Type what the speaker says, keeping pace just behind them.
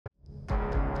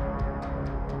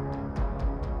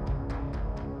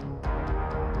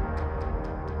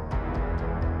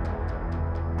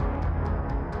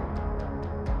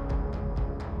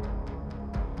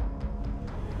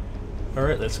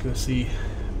Alright, let's go see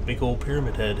big old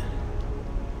Pyramid Head.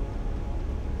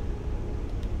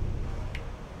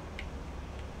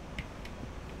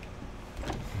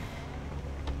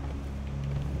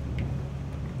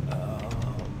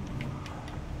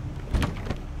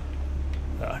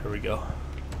 Here we go.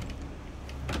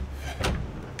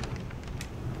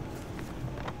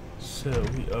 So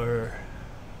we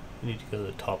need to go to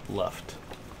the top left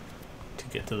to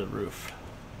get to the roof.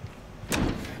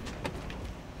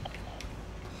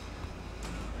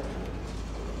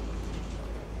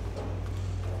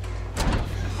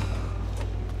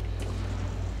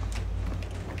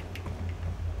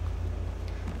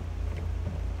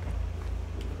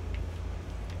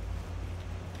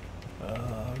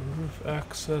 Roof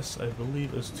access, I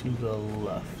believe, is to the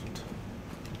left.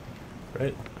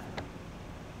 Right?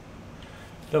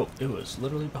 No, it was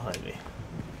literally behind me.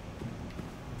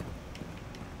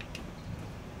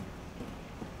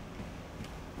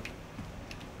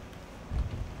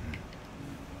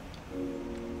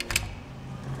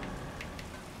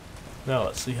 Now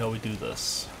let's see how we do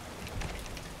this.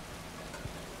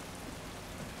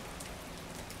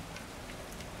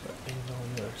 And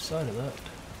on the other side of that.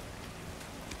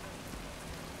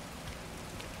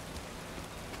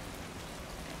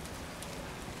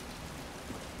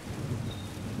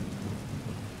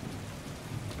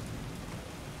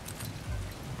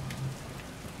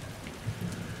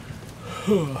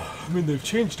 I mean, they've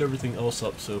changed everything else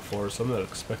up so far, so I'm not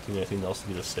expecting anything else to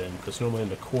be the same, because normally in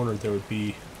the corner there would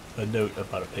be a note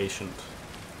about a patient.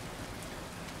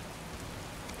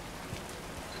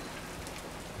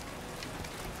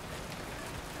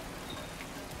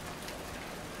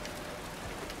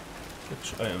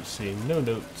 Which I am seeing no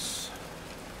notes.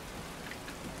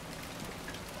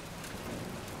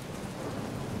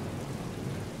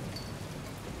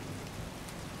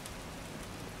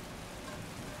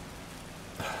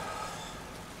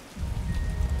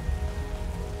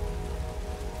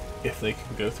 If they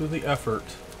can go through the effort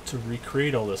to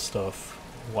recreate all this stuff,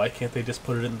 why can't they just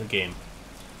put it in the game?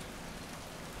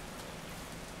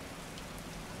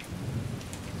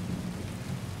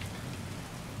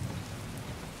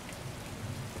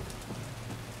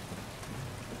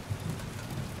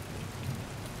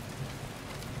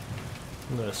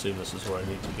 I'm gonna assume this is where I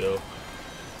need to go.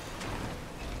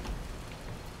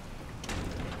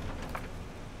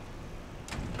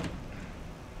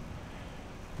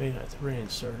 May 9th rain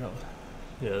started out.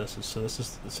 Yeah,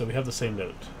 so we have the same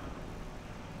note.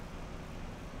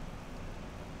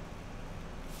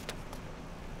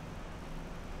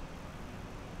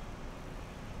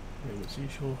 Rain as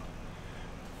usual.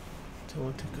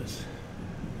 Don't take us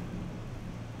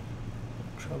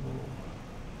trouble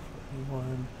for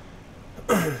anyone.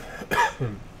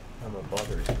 I'm a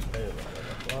bother to pay about blah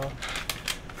blah blah.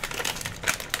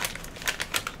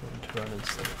 Going to run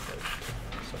instead of fight.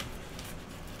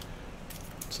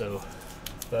 So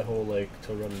that whole like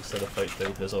to run instead of fight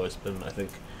thing has always been, I think,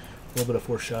 a little bit of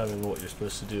foreshadowing of what you're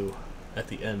supposed to do at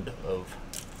the end of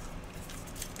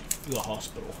the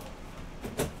hospital.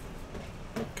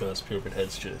 Because Pyramid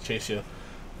Heads chase you.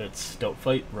 It's don't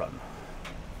fight, run.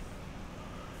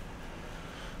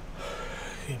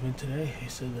 Came in today. He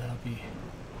said that I'll be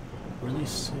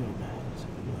released soon. He said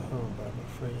I'll go home, but I'm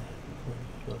afraid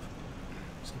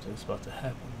something's about to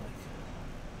happen.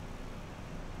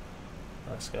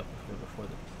 Last out before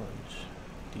the plunge.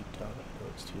 Deep down, I know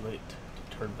it's too late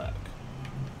to turn back.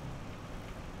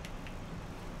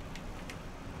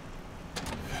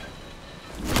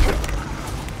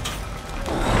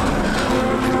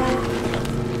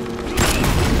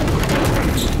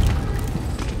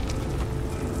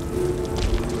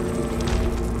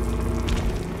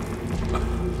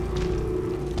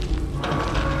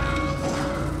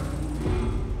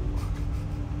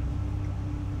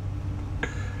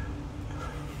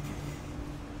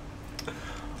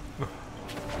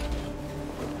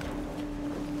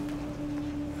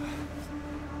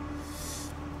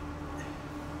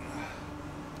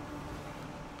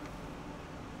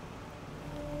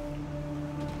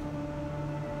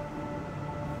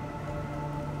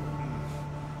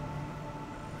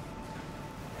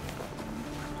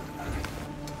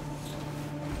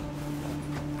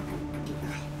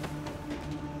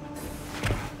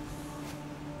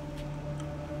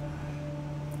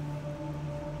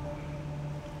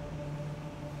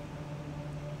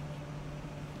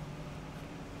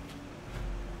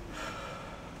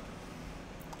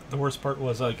 The worst part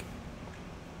was, like,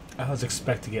 I was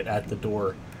expecting it at the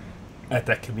door, at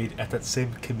that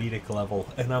same comedic level,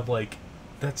 and I'm like,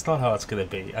 that's not how it's gonna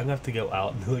be. I'm gonna have to go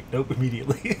out, and they're like, nope,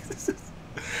 immediately. It's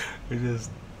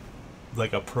just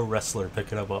like a pro wrestler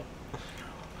picking him up.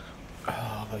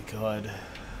 Oh my god.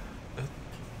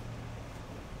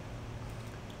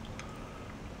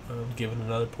 I'm giving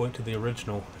another point to the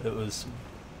original. It was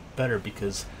better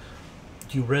because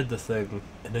you read the thing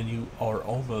and then you are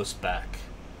almost back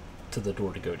to the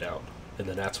door to go down, and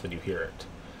then that's when you hear it.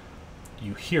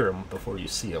 You hear him before you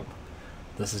see him.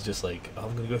 This is just like,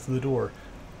 I'm gonna go through the door.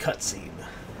 Cutscene.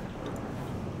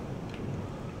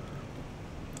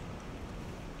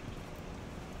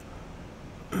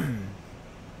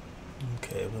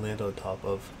 Okay, we land on top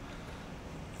of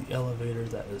the elevator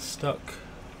that is stuck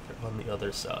on the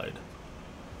other side.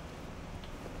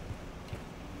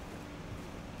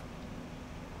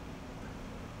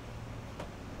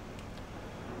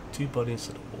 Two bunnies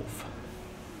and a wolf.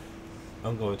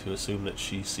 I'm going to assume that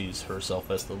she sees herself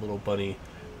as the little bunny,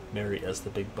 Mary as the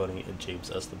big bunny, and James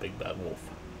as the big bad wolf.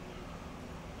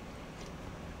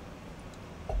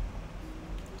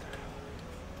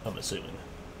 I'm assuming.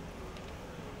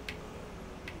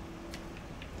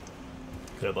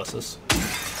 Can I bless this?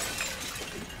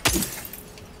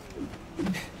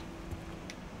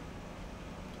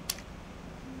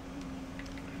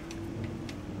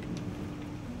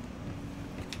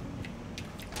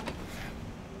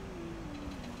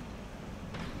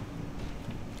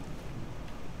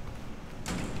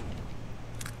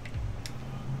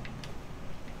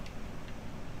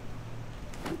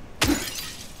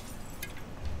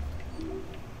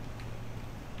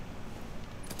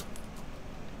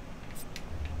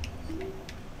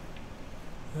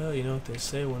 Well, you know what they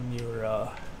say when you're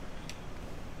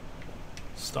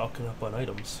stocking up on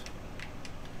items.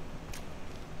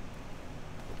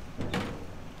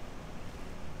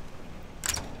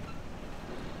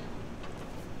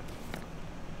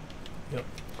 Yep.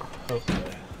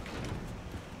 Okay.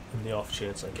 In the off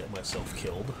chance I get myself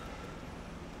killed.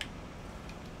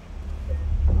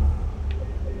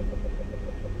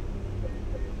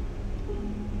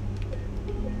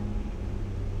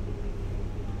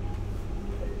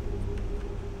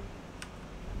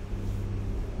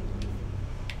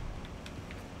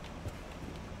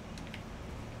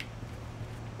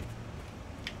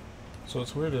 So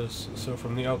what's weird is, so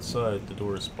from the outside, the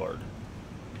door is barred.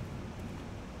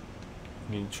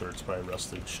 I mean, sure, it's probably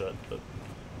rusted shut, but...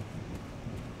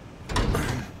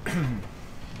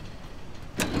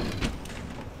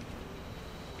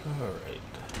 Alright.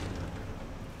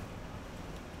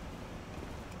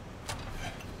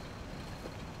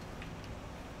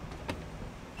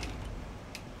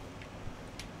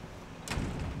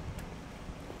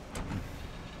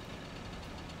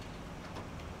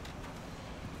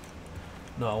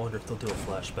 No, I wonder if they'll do a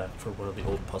flashback for one of the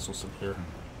old puzzles in here.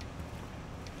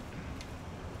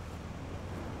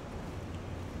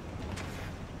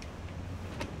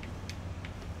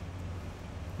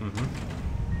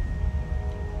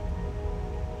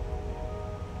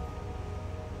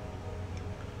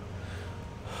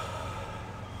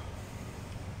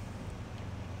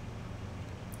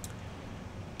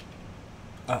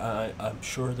 I'm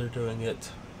sure they're doing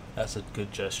it as a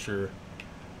good gesture,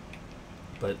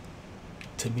 but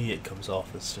to me it comes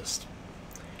off as just,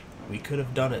 we could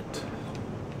have done it,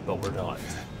 but we're not.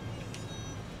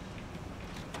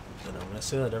 And I'm gonna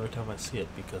say that every time I see it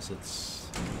because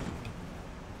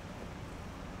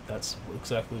that's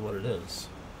exactly what it is.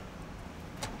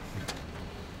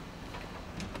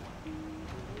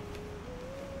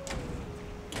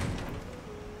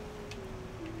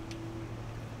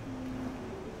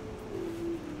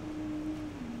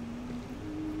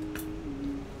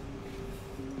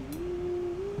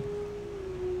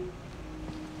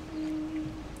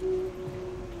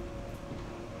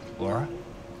 Laura?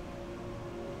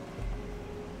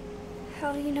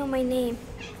 How do you know my name?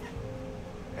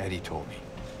 Eddie told me.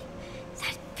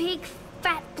 That big,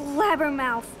 fat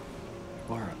blabbermouth.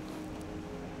 Laura,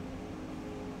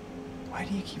 why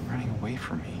do you keep running away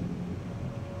from me?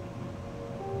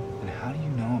 And how do you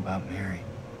know about Mary?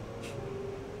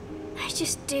 I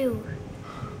just do.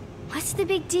 What's the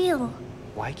big deal?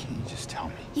 Why can't you just tell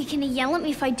me? You gonna yell at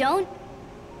me if I don't?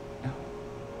 No.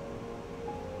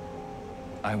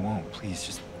 I won't. Please,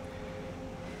 just...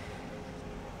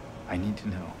 I need to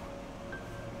know.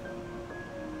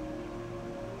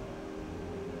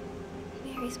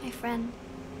 Mary's my friend.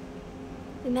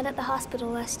 We met at the hospital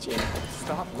last year.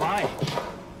 Stop lying.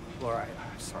 Laura,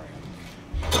 I'm sorry.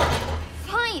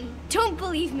 Fine. Don't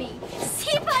believe me.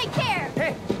 See if I care.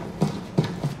 Hey!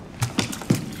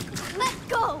 Let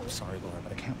go. I'm sorry, Laura,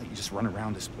 but I can't let you just run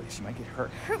around this place. You might get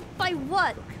hurt. Hurt by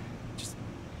what? Look, just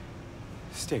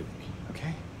stay with me,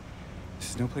 okay?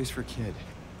 This is no place for a kid.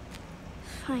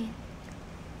 Fine.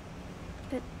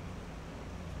 But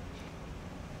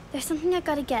there's something I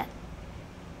gotta get.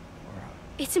 Laura.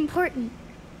 It's important.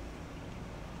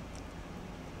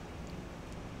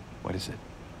 What is it?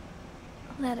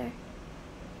 A letter.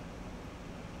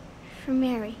 From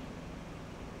Mary.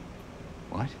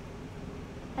 What?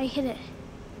 I hid it.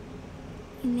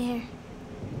 In there.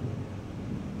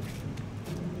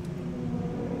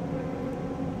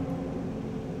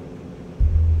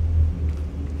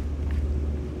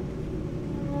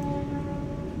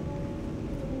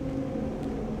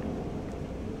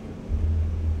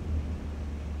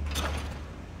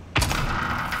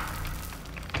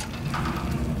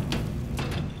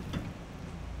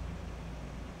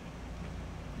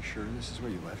 You sure this is where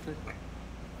you left it?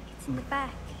 It's in the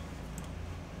back.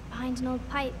 Behind an old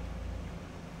pipe.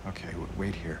 Okay,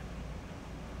 wait here.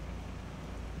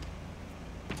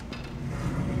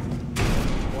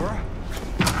 Laura?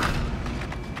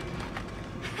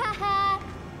 Haha!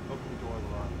 Open the door,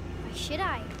 Laura. Why should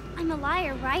I? I'm a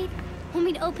liar, right? Want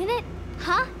me to open it?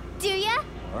 Huh? Do ya?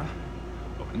 Laura,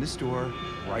 open this door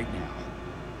right now.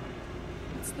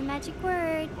 What's the magic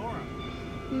word? Laura!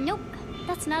 Nope,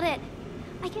 that's not it.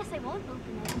 I guess I won't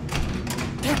open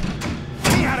it.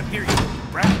 Get me out of here, you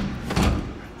brat!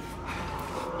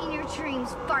 In your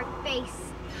dreams, fart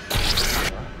face.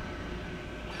 Laura,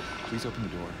 please open the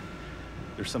door.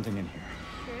 There's something in here.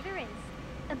 Sure there is.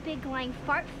 A big lying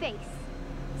fart face.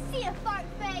 See a fart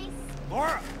face?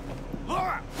 Laura!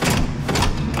 Laura!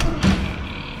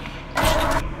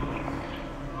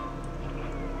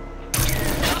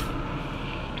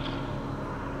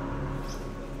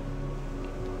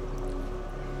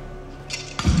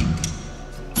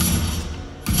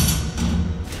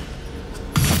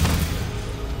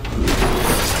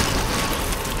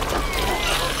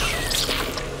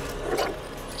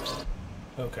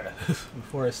 Okay,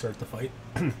 before I start the fight,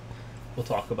 we'll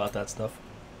talk about that stuff.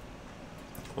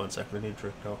 1 second, I need a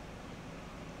drink now.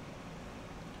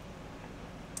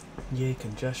 Yay,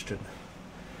 congestion.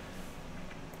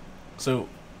 So,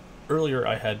 earlier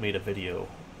I had made a video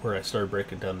where I started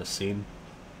breaking down the scene,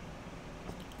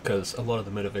 because a lot of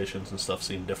the motivations and stuff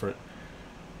seem different.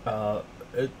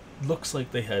 It looks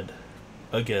like they had,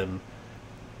 again,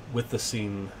 with the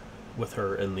scene with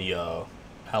her in the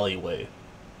alleyway,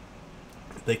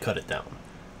 they cut it down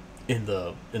in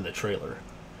the trailer.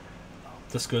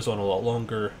 This goes on a lot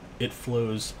longer. It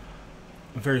flows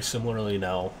very similarly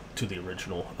now to the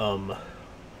original. The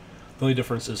only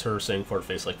difference is her saying fart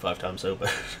face like 5 times though,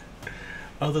 but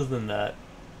other than that,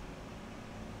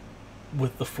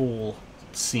 with the full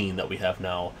scene that we have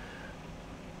now,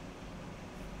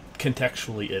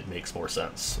 contextually it makes more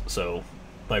sense. So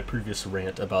my previous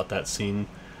rant about that scene,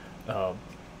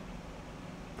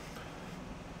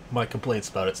 my complaints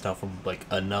about it's now from like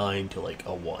a 9 to like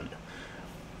a 1.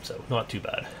 So, not too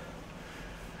bad.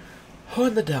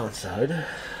 On the downside,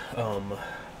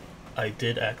 I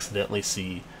did accidentally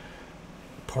see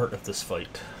part of this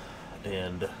fight,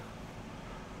 and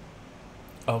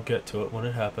I'll get to it when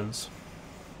it happens,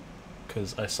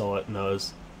 because I saw it and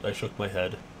I shook my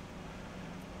head.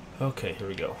 Okay, here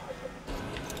we go.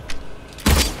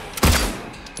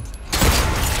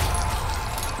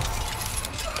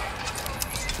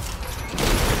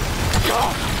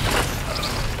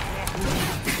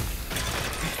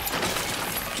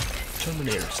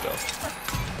 Terminator stuff.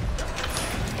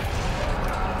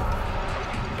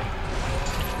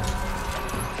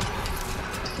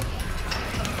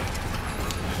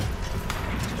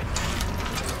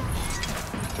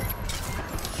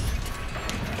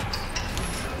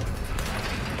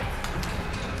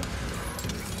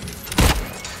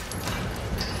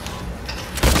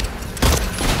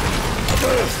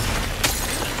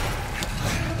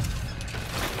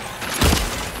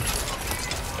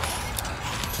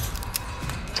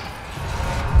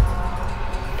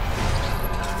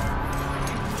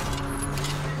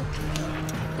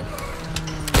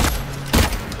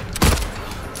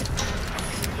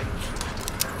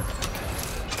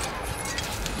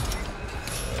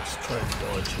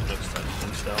 Next time he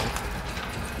comes down.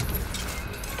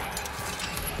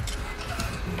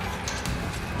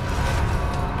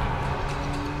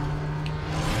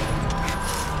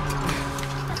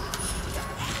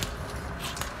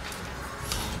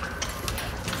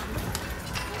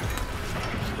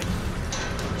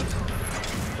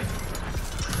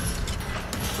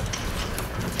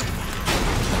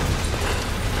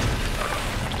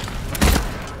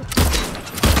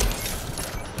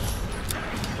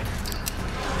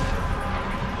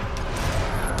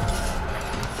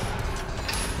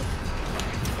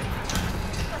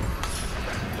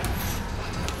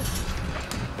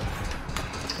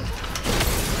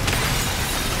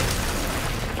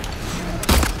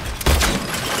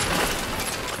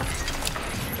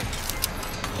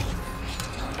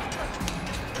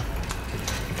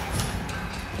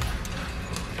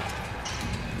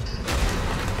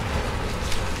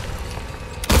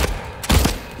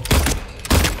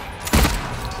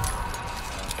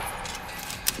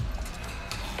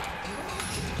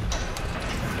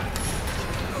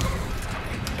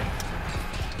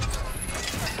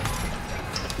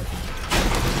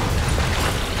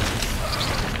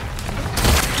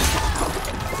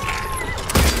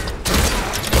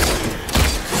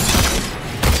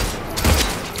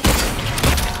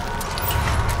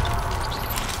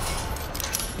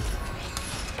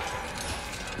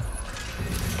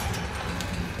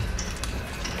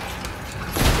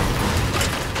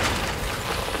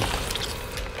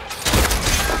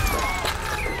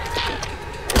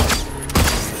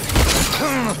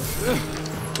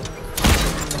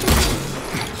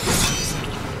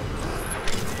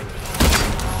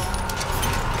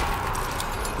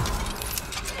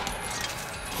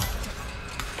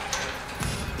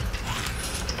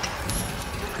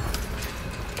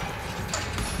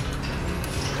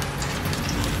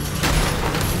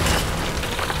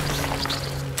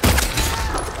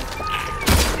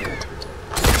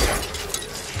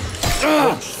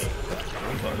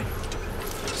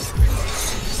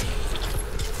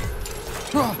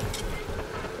 It's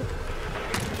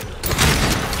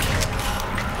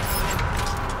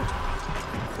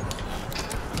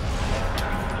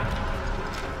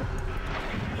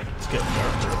getting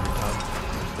darker every time.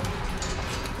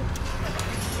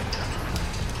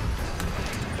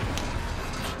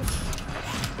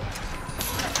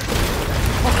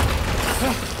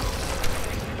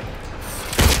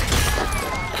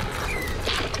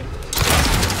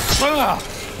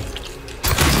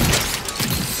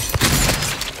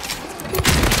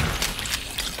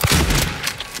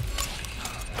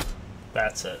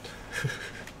 That's it.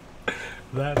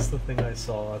 That's the thing I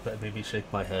saw that made me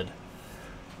shake my head.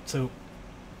 So,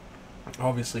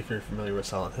 obviously, if you're familiar with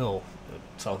Silent Hill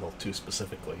 2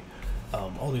 specifically,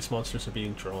 all these monsters are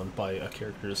being drawn by a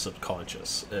character's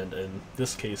subconscious, and in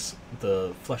this case,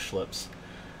 the flesh lips.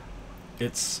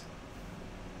 Its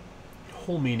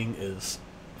whole meaning is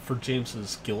for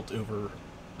James's guilt over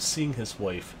seeing his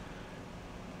wife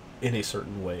in a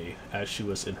certain way as she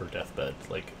was in her deathbed,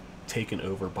 like taken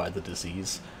over by the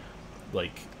disease.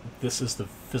 Like, this is the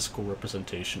physical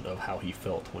representation of how he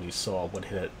felt when he saw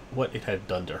what it had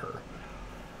done to her.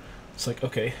 It's like,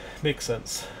 okay, makes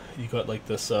sense. You got like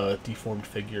this deformed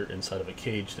figure inside of a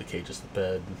cage. The cage is the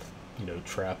bed, you know,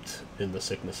 trapped in the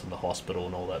sickness in the hospital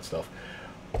and all that stuff.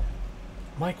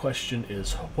 My question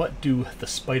is, what do the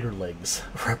spider legs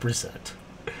represent?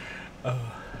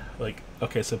 Like,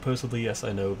 okay, supposedly, yes,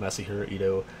 I know Masahiro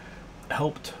Ito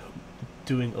helped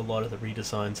doing a lot of the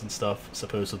redesigns and stuff,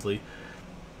 supposedly.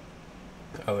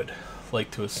 I would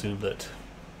like to assume that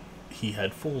he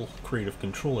had full creative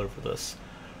control over this,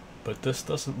 but this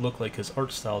doesn't look like his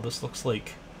art style. This looks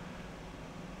like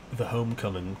the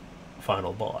Homecoming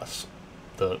final boss,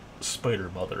 the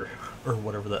Spider Mother, or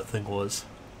whatever that thing was.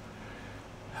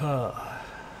 And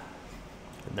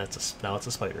now it's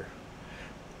a spider.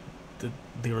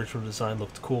 The original design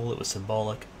looked cool, it was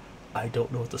symbolic. I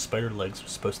don't know what the spider legs were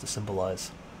supposed to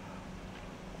symbolize.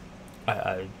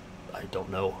 I don't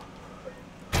know.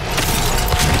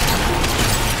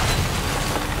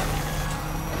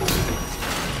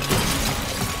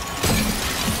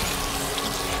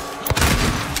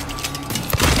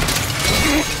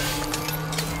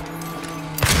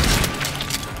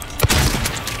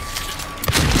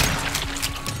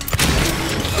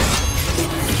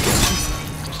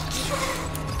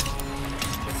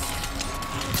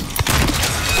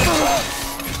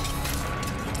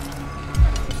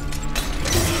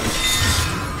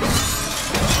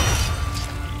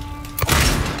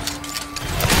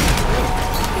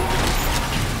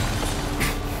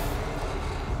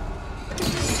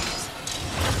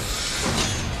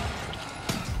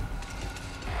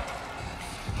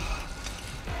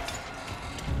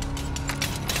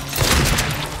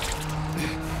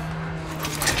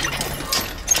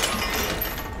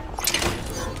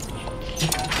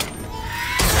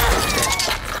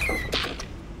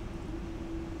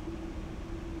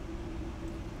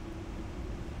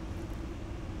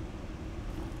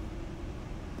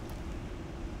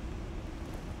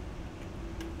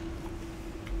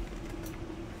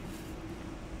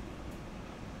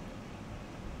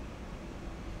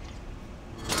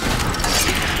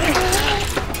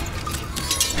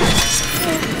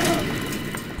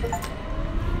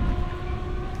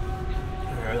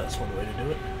 That's one way to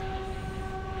do it.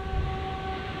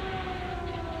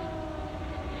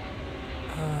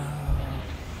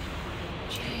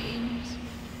 James.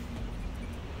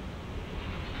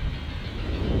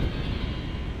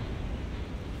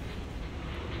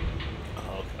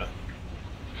 Oh, okay.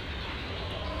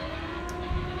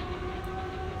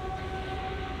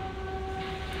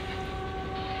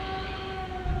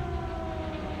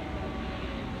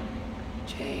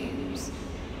 James.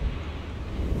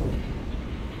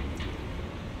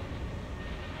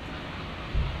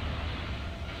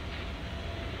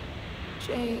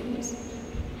 James.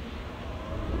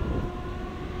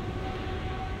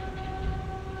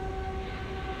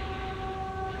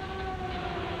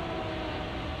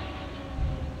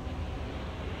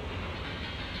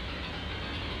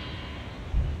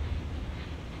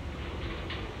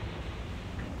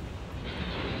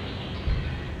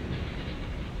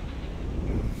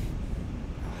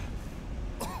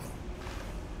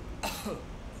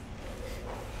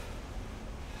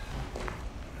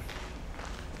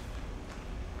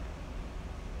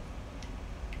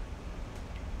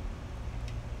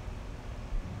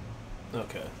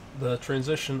 Okay. The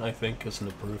transition, I think, is an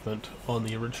improvement on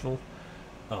the original.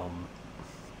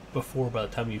 Before, by the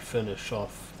time you finish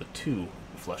off the 2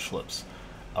 flesh lips,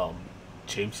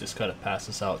 James just kind of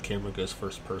passes out, camera goes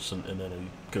first person, and then he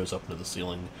goes up into the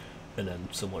ceiling, and then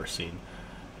similar scene.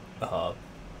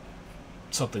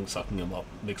 something sucking him up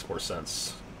makes more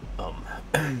sense.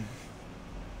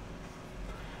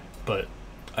 But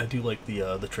I do like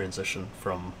the transition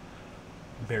from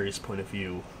Mary's point of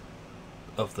view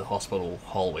of the hospital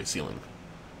hallway ceiling,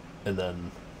 and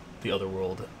then the other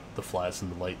world, the flies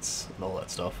and the lights and all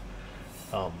that stuff.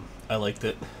 I liked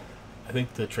it. I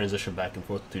think the transition back and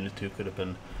forth between the two could have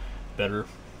been better.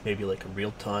 Maybe like a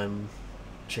real-time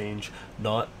change,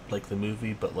 not like the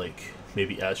movie, but like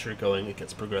maybe as you're going it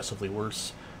gets progressively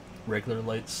worse. Regular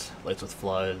lights with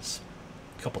flies,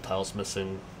 a couple tiles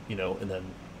missing, you know, and then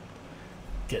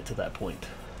get to that point.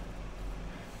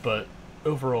 But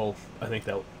overall, I think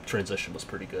that transition was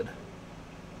pretty good.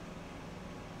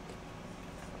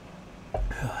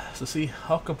 So see,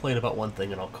 I'll complain about one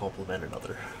thing and I'll compliment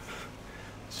another.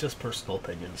 It's just personal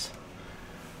opinions.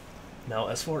 Now,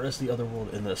 as far as the other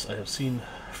world in this, I have seen,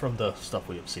 from the stuff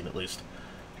we have seen at least,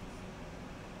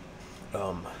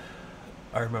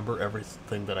 I remember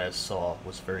everything that I saw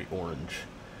was very orange.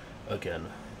 Again.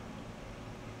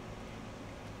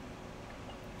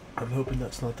 I'm hoping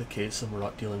that's not the case and we're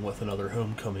not dealing with another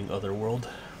Homecoming Otherworld,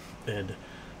 and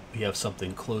we have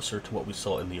something closer to what we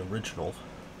saw in the original.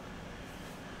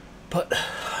 But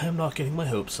I am not getting my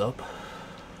hopes up,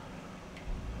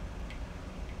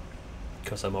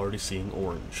 because I'm already seeing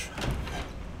orange.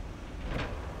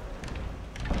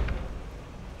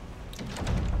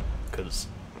 Because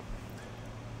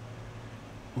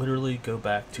literally go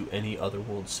back to any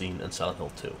Otherworld scene in Silent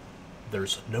Hill 2.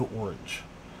 There's no orange.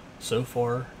 So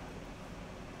far,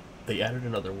 they added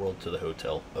another world to the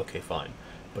hotel. Okay, fine.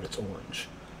 But it's orange.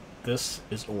 This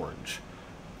is orange.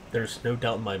 There's no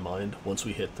doubt in my mind, once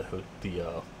we hit the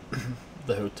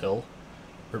hotel,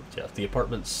 or yeah, the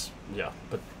apartments, yeah,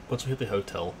 but once we hit the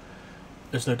hotel,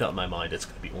 there's no doubt in my mind it's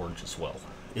going to be orange as well.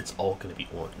 It's all going to be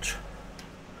orange.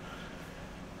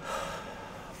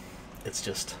 It's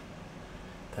just,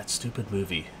 that stupid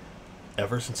movie,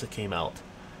 ever since it came out,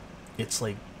 it's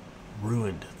like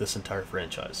ruined this entire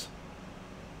franchise.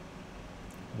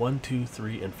 1, 2,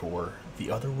 3, and 4, the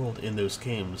Otherworld in those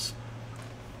games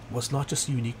was not just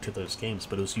unique to those games,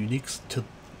 but it was unique to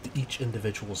each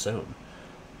individual zone.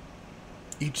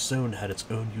 Each zone had its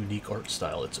own unique art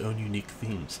style, its own unique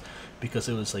themes, because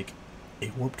it was like a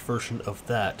warped version of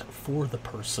that for the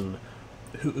person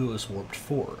who it was warped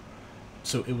for.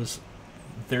 So it was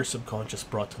their subconscious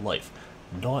brought to life,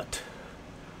 not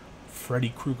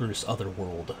Freddy Krueger's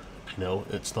Otherworld. You know,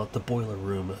 it's not the boiler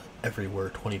room everywhere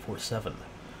 24/7.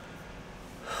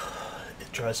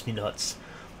 It drives me nuts.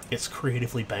 It's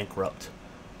creatively bankrupt.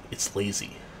 It's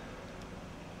lazy.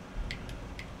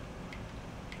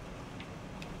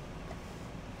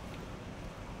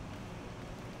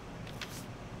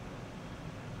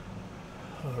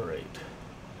 Alright.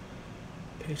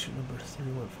 Patient number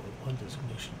 3141,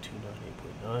 designation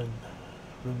 298.9,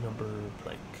 room number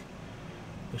blank.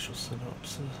 Initial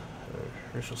synopsis, or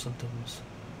initial symptoms.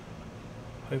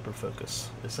 Hyperfocus.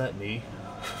 Is that me?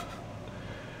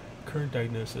 Current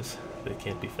diagnosis, they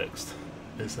can't be fixed.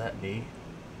 Is that me?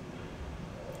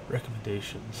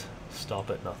 Recommendations, stop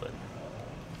at nothing.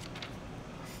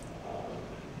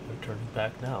 We're turning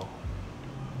back now.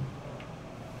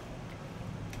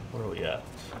 Where are we at?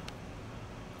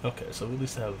 Okay, so we at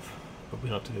least have, we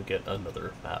don't have to go get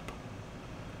another map.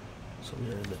 So we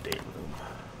are in the date room.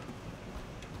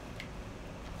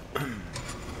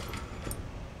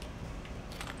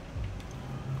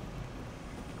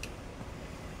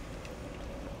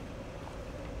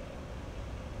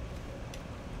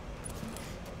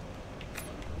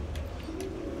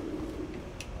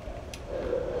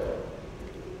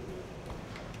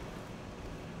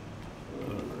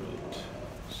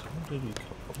 Did we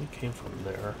come from? We came from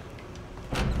there.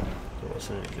 There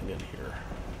wasn't anything in here.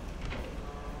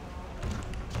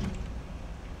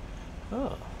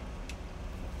 Oh.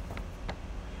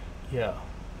 Yeah.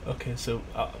 Okay, so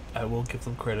I will give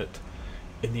them credit.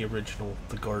 In the original,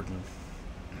 the garden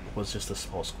was just a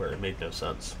small square. It made no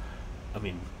sense. I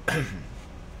mean,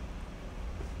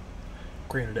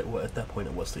 granted, at that point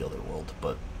it was the other world,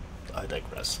 but I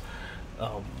digress.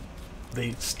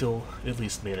 They still at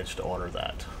least managed to honor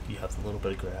that. You have a little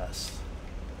bit of grass,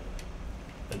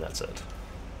 and that's it.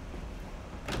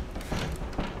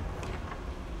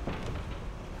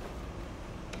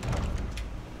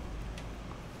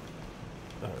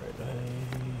 Alright, I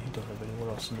don't have anyone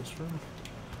else in this room.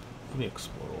 Let me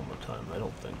explore one more time. I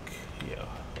don't think... yeah,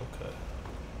 okay.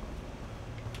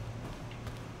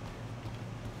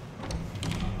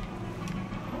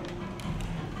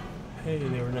 Hey,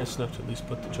 they were nice enough to at least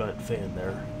put the giant fan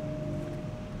there.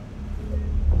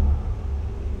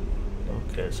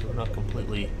 Okay, so we're not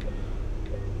completely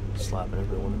slapping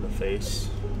everyone in the face.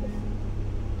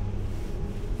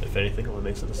 If anything, it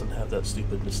makes it doesn't have that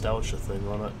stupid nostalgia thing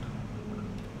on it.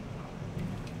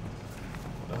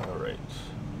 Alright.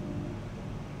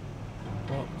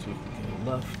 Well, so we can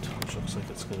go left, which looks like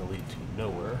it's going to lead to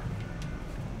nowhere.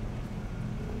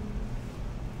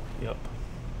 Yep.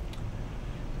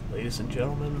 Ladies and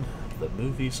gentlemen, the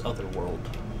movie's Otherworld.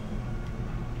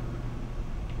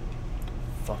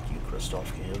 Fuck you,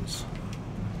 Christoph Gans.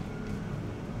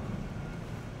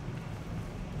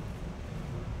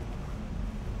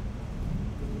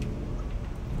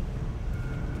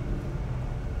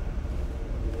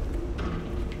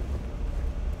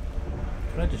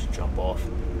 Can I just jump off?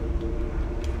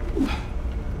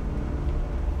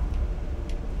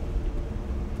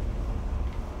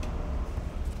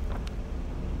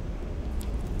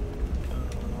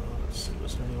 Let's see,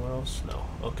 was there anywhere else? No.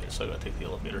 Okay, so I gotta take the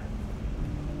elevator.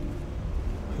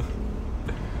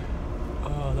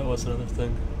 Oh, that was another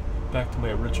thing. Back to my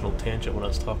original tangent when I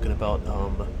was talking about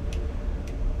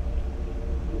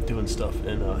doing stuff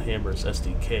in Hammer's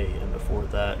SDK, and before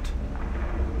that,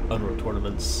 Unreal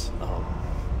Tournament's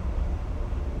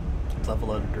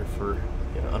level editor for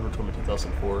Unreal Tournament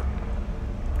 2004.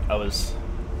 I was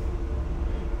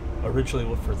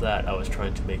originally for that I was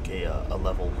trying to make a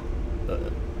level,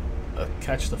 a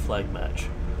catch the flag match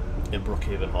in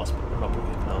Brookhaven Hospital, or not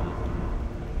Brookhaven,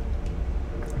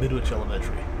 Midwich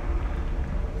Elementary,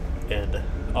 and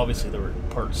obviously there were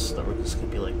parts that were just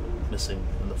gonna be like missing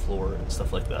in the floor and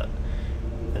stuff like that,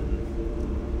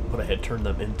 and what I had turned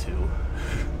them into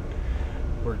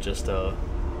were just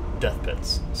death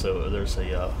pits. So there's I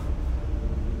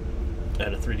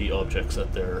had a 3D object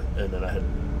set there, and then I had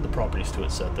the properties to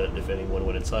it set that if anyone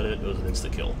went inside it was an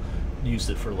insta kill.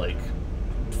 Used it for like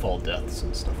fall deaths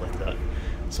and stuff like that.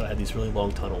 So I had these really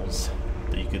long tunnels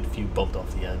that you could, if you bumped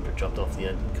off the end or jumped off the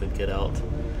end, and couldn't get out.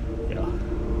 Yeah.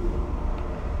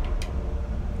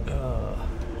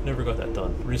 Never got that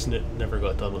done. The reason it never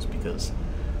got done was because,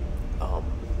 oh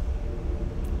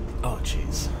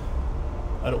jeez,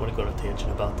 I don't want to go on a tangent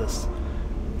about this.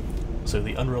 So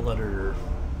the Unreal Editor,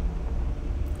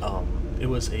 it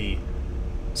was a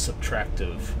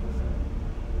subtractive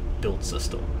build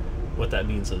system. What that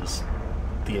means is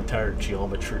the entire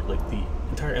geometry, like the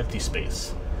entire empty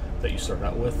space that you start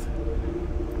out with,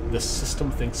 the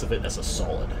system thinks of it as a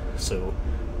solid. So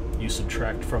you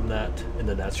subtract from that, and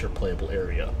then that's your playable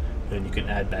area. And you can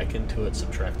add back into it,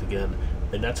 subtract again,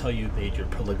 and that's how you made your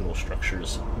polygonal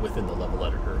structures within the level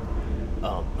editor.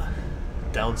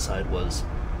 Downside was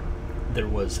there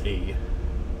was a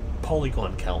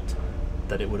polygon count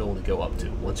that it would only go up to.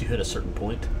 Once you hit a certain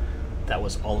point, that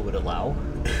was all it would allow.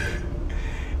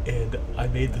 And I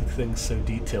made the thing so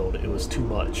detailed, it was too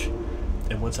much.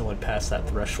 And once I went past that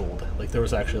threshold, like there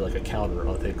was actually like a counter,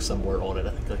 I think, somewhere on it,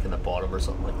 I think like in the bottom or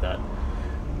something like that,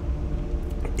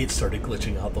 it started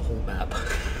glitching out the whole map.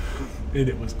 And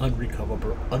it was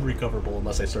unrecoverable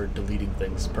unless I started deleting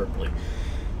things permanently,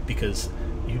 because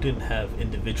you didn't have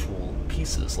individual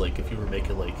pieces. Like if you were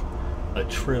making like a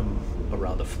trim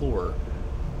around the floor,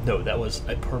 no, that was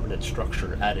a permanent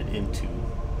structure added into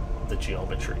the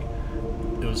geometry.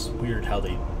 It was weird how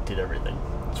they did everything.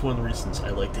 It's one of the reasons I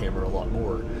liked Hammer a lot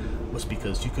more, was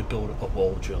because you could build a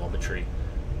wall geometry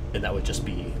and that would just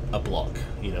be a block,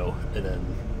 and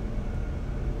then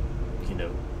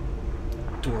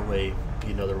doorway be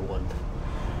another one.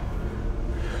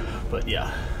 But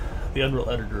yeah, the Unreal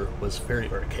Editor was very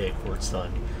archaic for its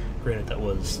time. Granted, that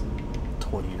was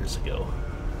 20 years ago.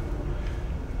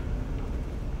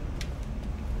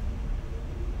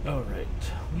 Alright,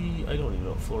 I don't even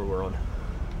know what floor we're on.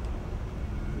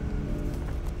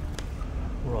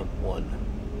 We're on 1.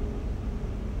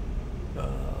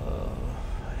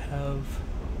 I have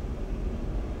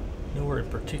nowhere in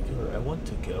particular I want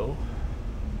to go.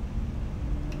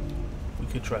 We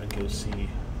could try and go see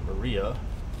Maria,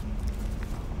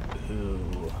 who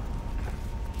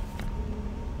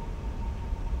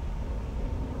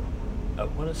I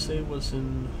want to say was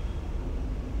in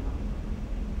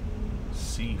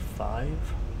C5.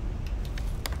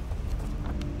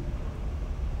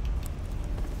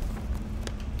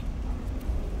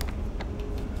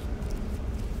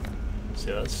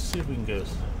 So let's see if we can go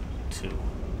 2.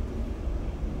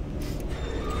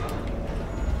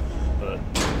 But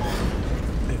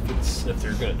if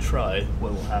they're gonna try,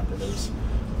 what will happen is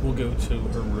we'll go to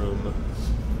her room.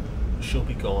 She'll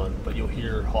be gone, but you'll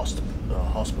hear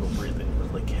hospital breathing,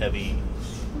 like heavy,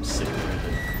 sick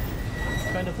breathing,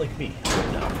 kind of like me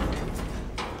right now.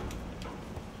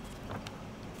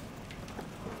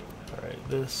 All right,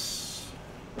 this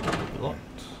will be locked.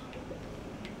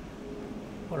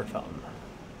 Water fountain.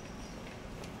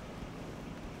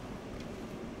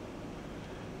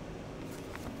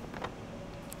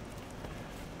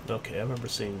 Okay, I remember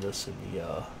seeing this in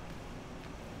the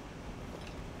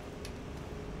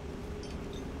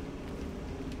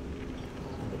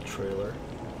trailer.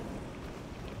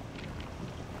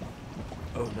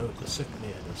 Oh no, the sick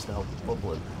man is now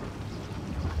bubbling.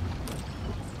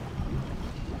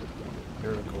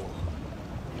 Miracle.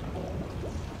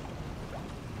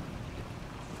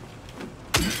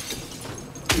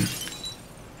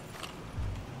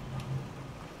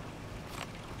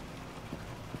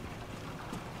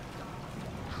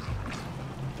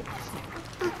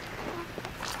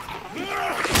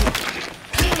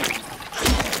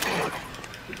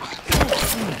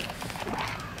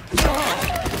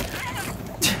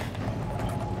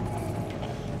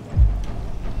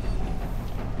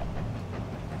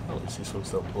 These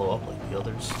ones don't blow up like the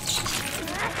others.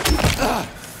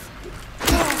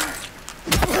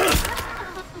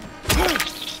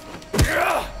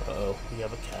 Uh-oh, we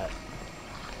have a cat.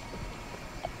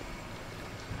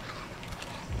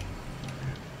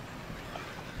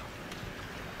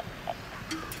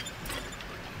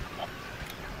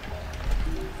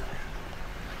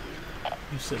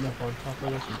 You sitting up on top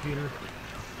of the computer?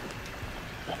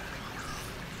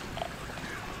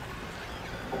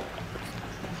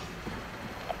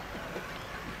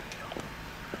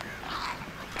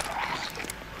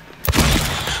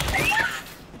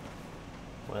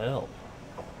 Well,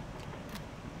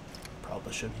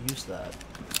 probably should have used that.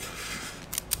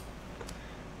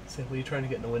 Say, what are you trying to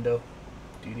get in the window?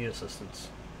 Do you need assistance?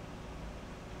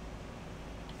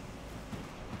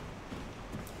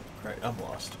 Right, I'm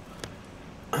lost.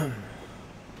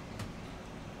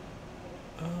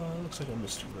 Looks like I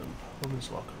missed a room. Women's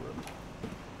locker room.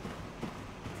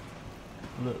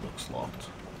 And it looks locked.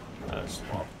 That's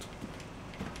locked.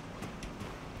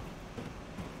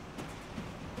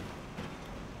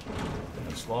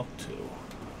 It's locked too.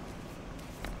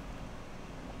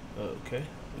 Okay,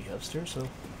 we have stairs, so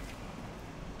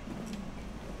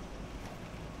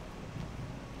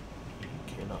you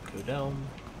cannot go down.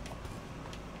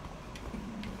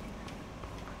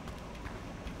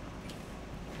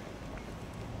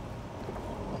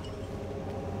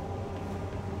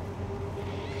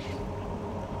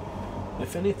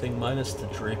 If anything, minus the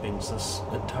drapings, this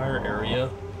entire area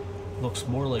looks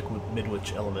more like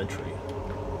Midwich Elementary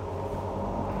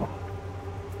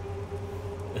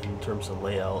in terms of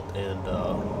layout and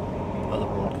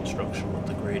otherworld construction with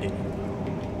the grading.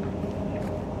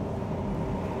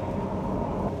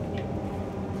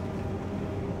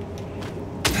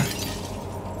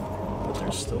 But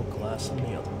there's still glass in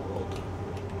the other world.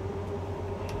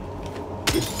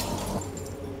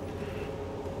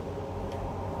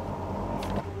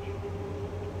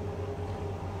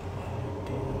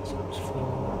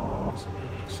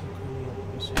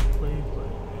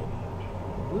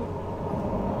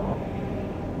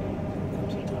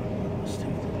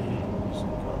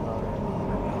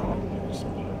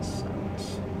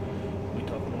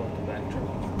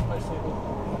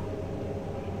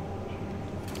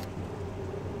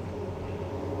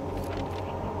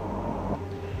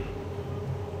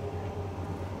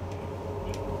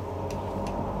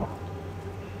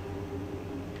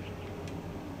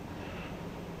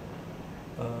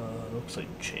 Looks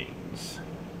like chains.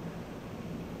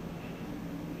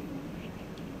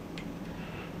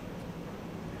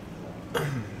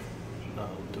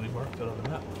 Do we mark that on the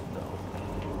map? No.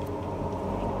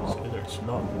 So either it's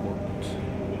not marked.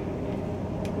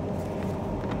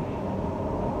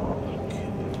 Okay,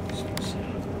 so let's see.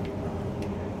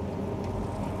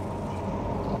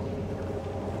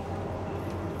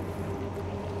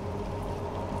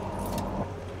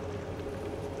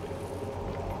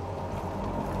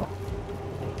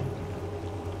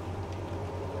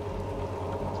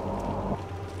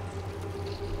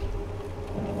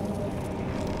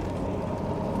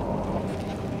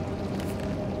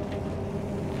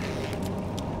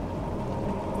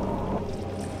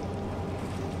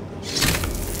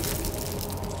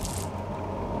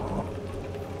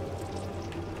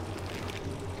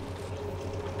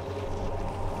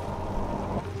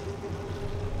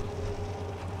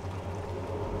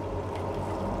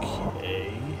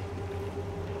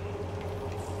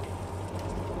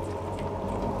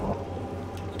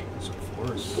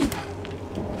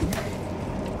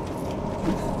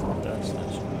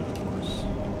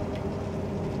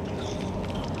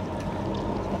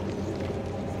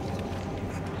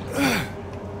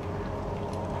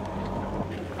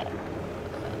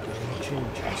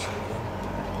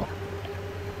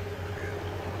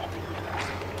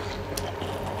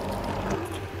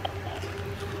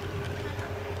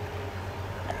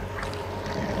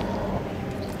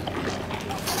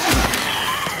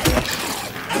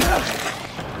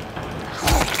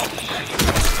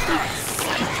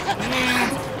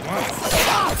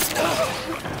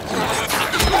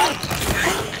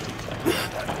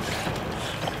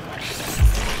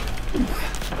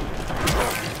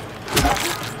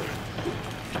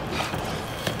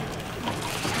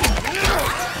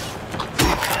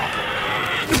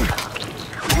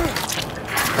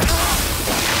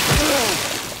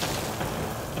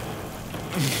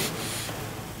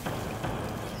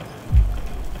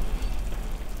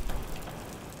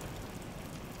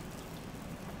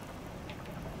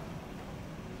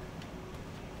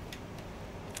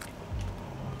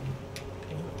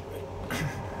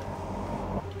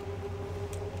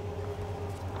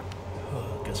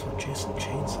 guess we're chasing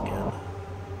chains again.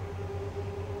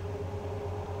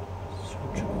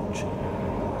 Surgical chair.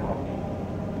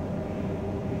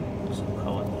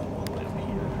 Somehow I went all the way up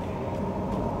here.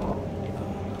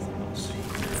 Nothing else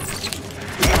here.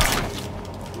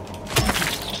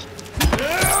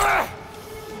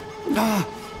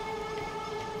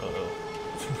 Uh-oh.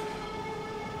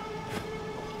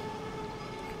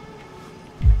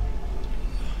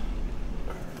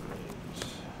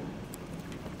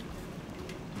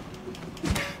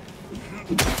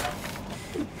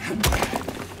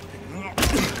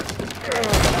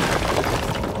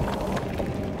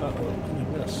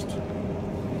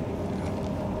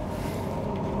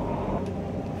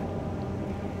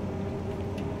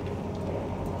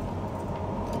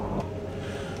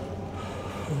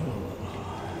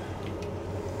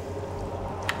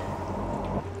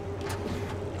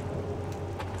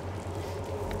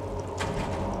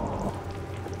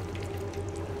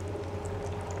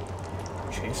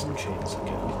 Chasing chains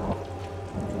again.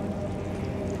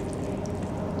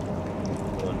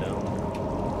 Going down.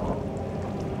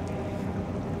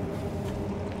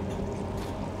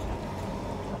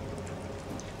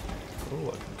 Oh, I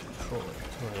can control it.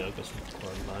 Oh yeah, I guess we've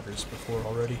climbed ladders before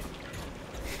already.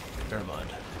 Never mind.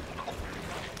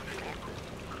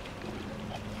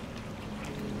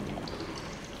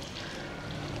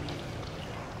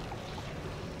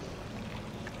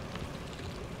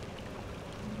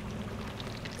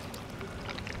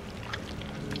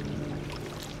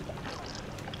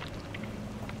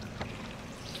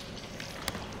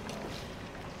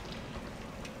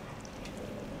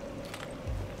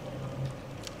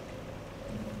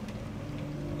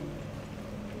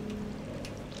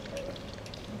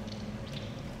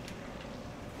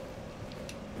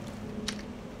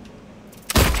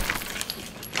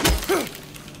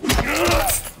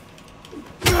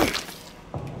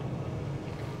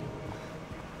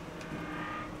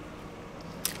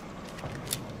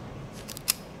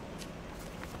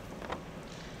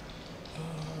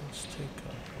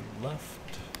 Left.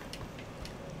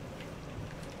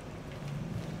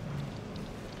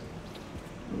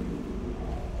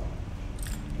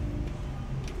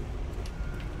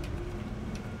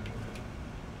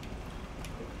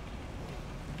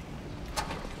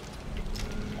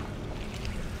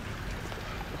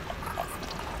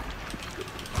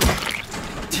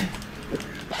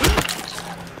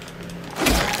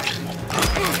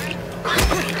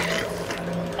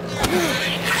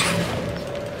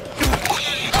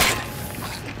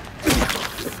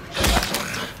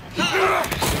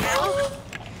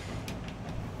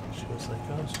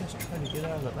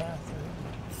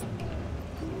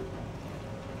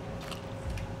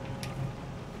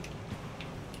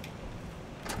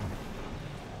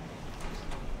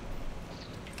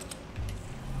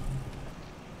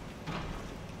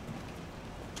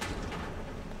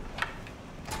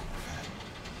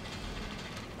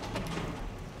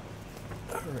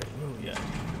 Alright, where are we at?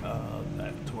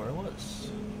 Back to where I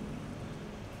was.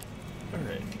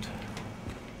 Alright.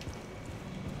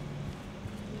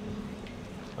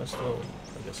 I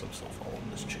guess I'm still following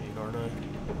this chain, aren't I?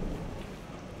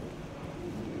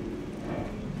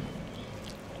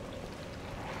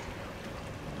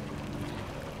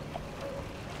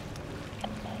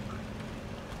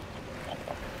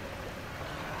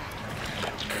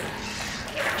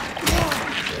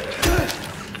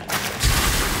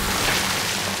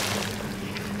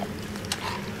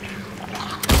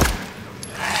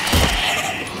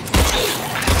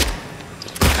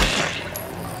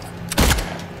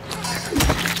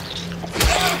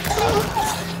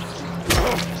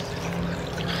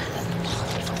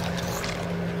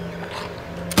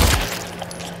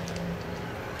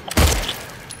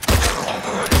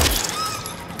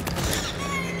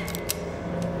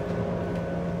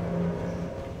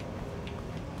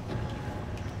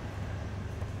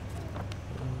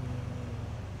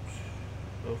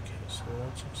 Okay, so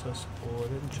that's accessible. I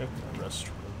didn't check my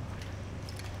restroom.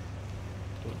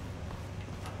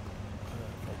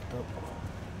 Backed up.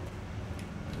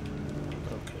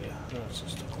 Okay, that's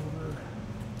just a corner.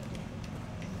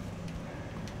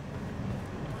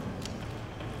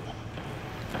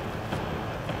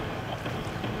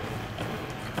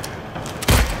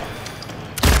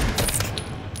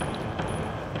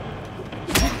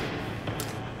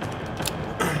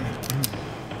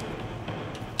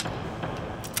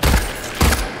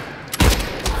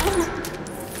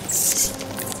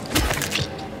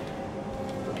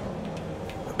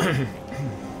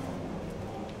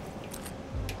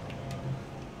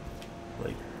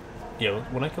 Like, yeah,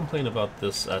 when I complain about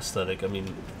this aesthetic, I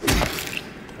mean,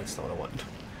 that's not what I want.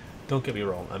 Don't get me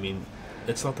wrong, I mean,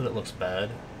 it's not that it looks bad,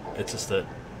 it's just that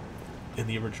in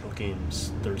the original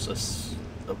games, there's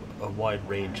a wide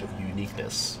range of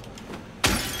uniqueness,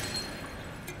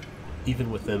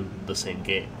 even within the same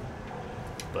game.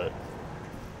 But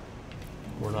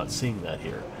we're not seeing that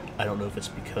here. I don't know if it's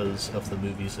because of the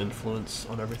movie's influence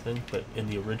on everything, but in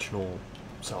the original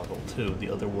Silent Hill 2, the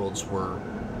other worlds were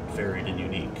varied and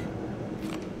unique,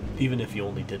 even if you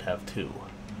only did have two.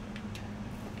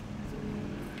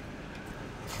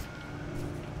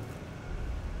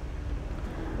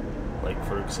 Like,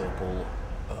 for example,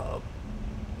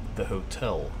 the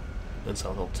hotel in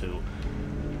Silent Hill 2,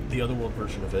 the otherworld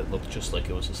version of it looked just like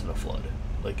it was just in a flood.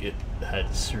 Like, it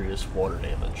had serious water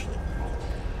damage,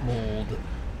 like mold,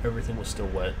 everything was still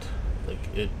wet. Like,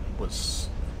 it was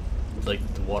like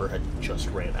the water had just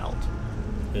ran out,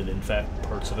 and in fact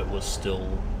parts of it was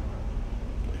still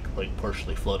like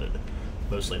partially flooded,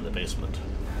 mostly in the basement.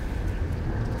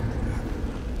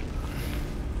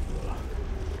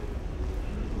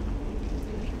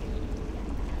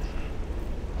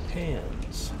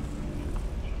 Hands.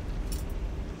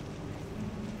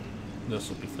 This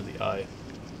will be for the eye.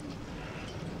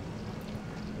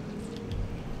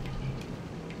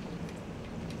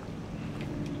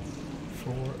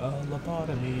 For a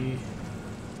lobotomy.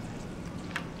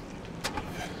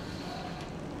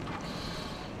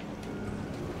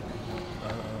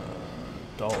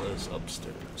 Doll is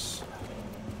upstairs.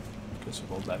 Guess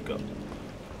we're going back up.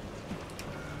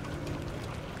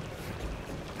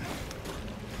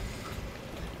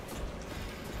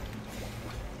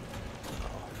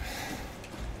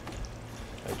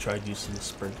 I tried using the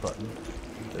sprint button.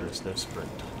 There is no sprint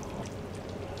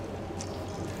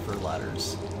for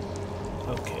ladders.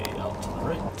 Okay, out to the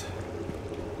right.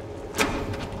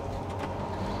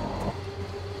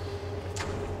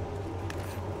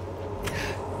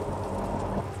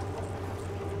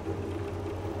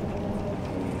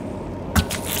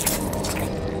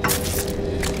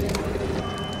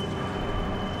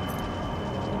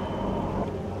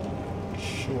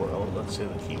 Sure, oh, let's say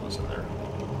the key was in there.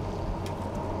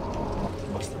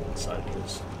 Must have been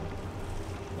sideways.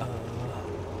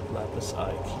 Lapis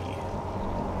eye key.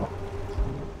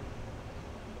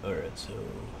 Alright, so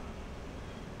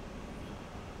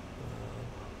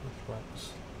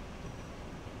lapis.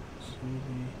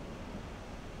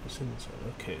 What's inside?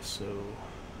 Okay, so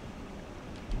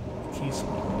the key's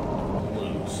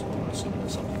blue, so I'm assuming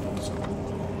that's something else.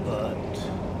 But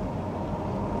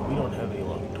we don't have any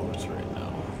locked doors right now.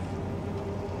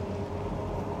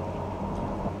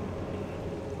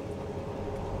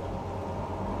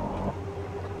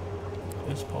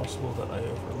 It's possible that I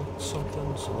overlooked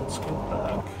something, so let's go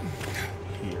back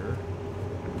here.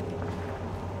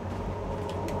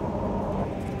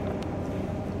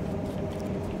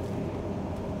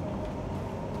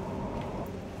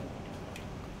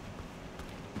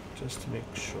 Just to make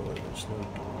sure there's no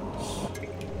doors.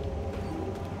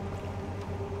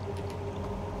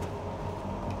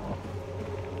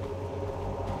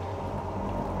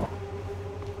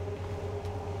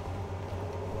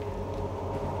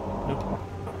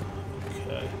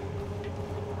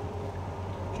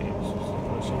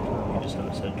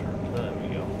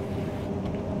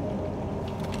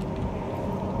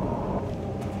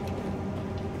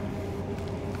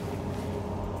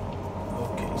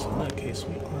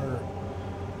 We are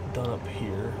done up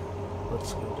here.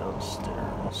 Let's go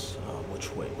downstairs.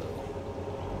 Which way though?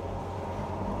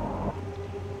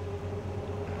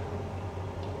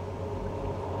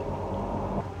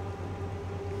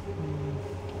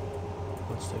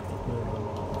 Let's take a look at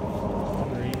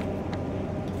 3.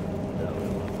 That way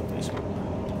we'll go to the basement.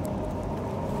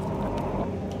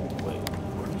 Wait,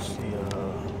 where's the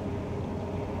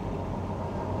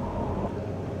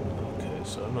okay,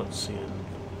 so I'm not seeing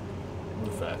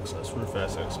roof access. Roof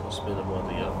access must have been in one of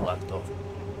the blacked off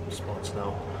spots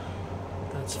now.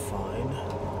 That's fine.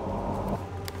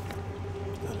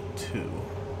 Got a 2.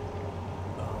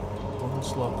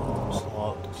 One's locked, one's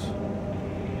locked.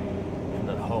 And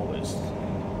that hallway's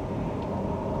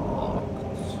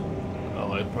locked.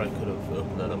 Oh, I probably could have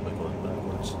opened that up by going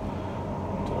backwards.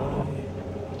 Did I?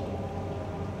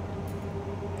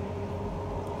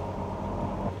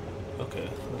 Okay,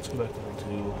 let's go back down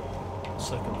to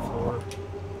second floor.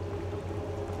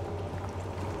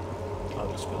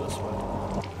 I'll just go this way.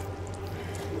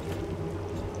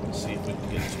 Let's see if we can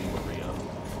get to Maria.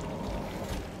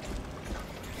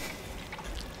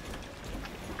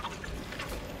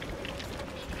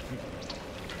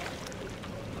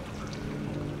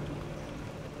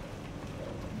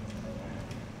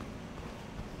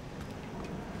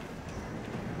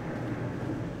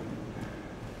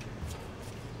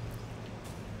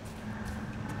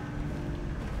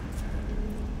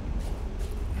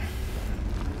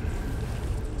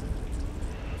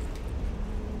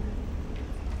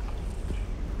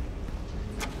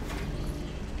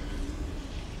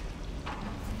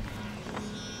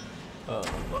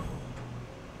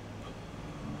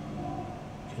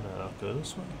 go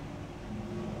this way?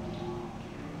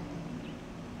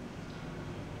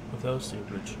 But that was the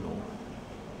original.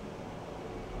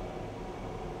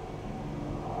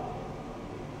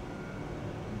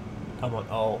 I'm on.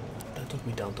 Oh, that took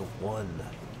me down to 1.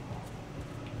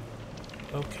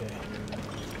 Okay.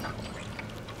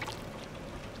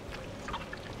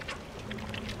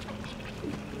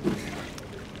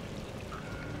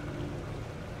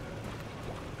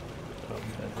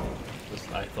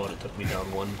 I thought it took me down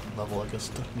 1 level. I guess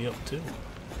it took me up 2.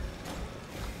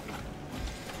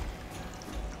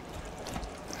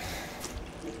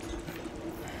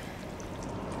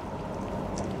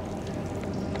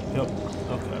 Yep.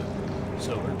 Okay.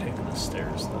 So we're taking the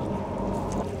stairs then.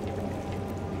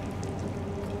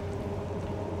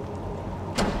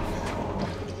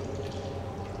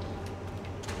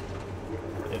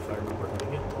 If I remember how to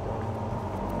get to them.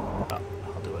 Ah,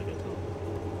 how do I get to them?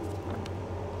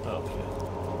 Okay.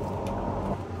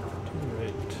 To the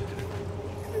right. To the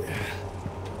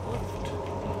left.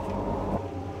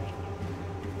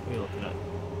 What are you looking at?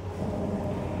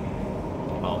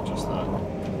 Oh, just that.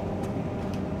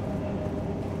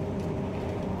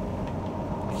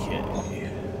 Okay. Yeah.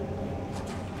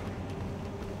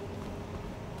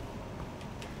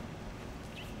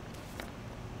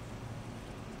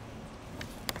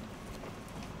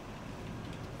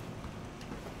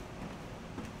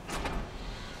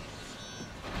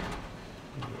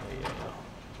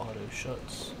 Auto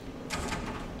shuts.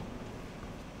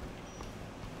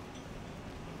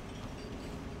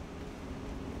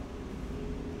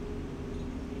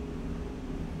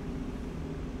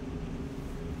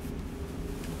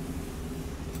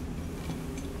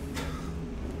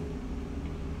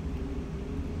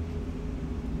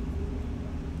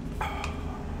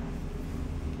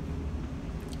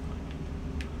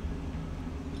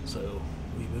 So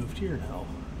we moved here now.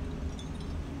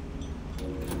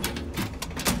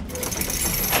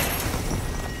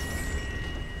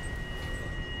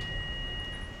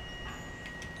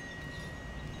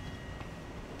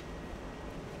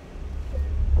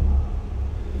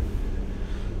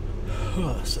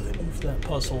 So they moved that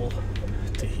puzzle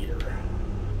to here.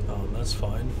 That's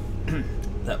fine.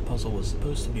 That puzzle was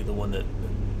supposed to be the one that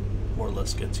more or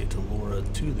less gets you to Laura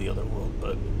to the other world,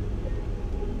 but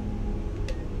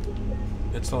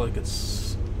it's not like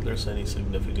there's any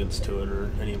significance to it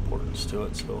or any importance to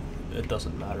it, so it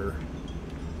doesn't matter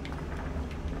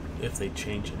if they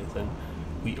change anything.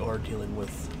 We are dealing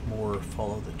with more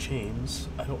follow the chains.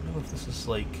 I don't know if this is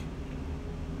like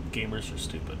gamers are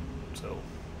stupid, so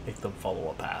make them follow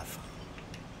a path.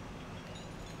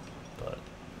 But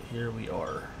here we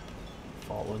are,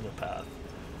 following a path.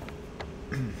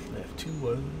 I have 2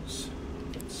 woes.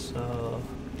 Let's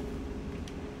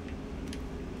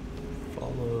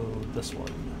follow this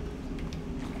one.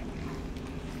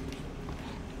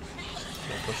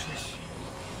 Can I push this?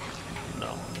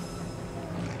 No.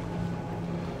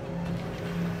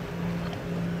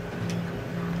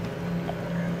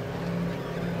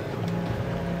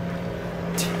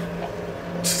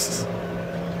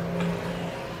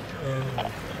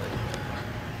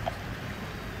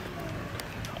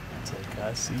 It's like,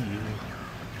 I see you.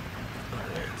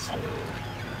 Alright, so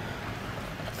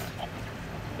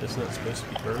isn't that supposed to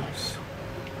be hers?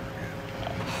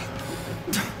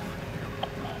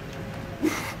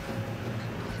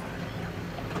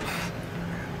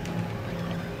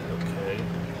 Okay.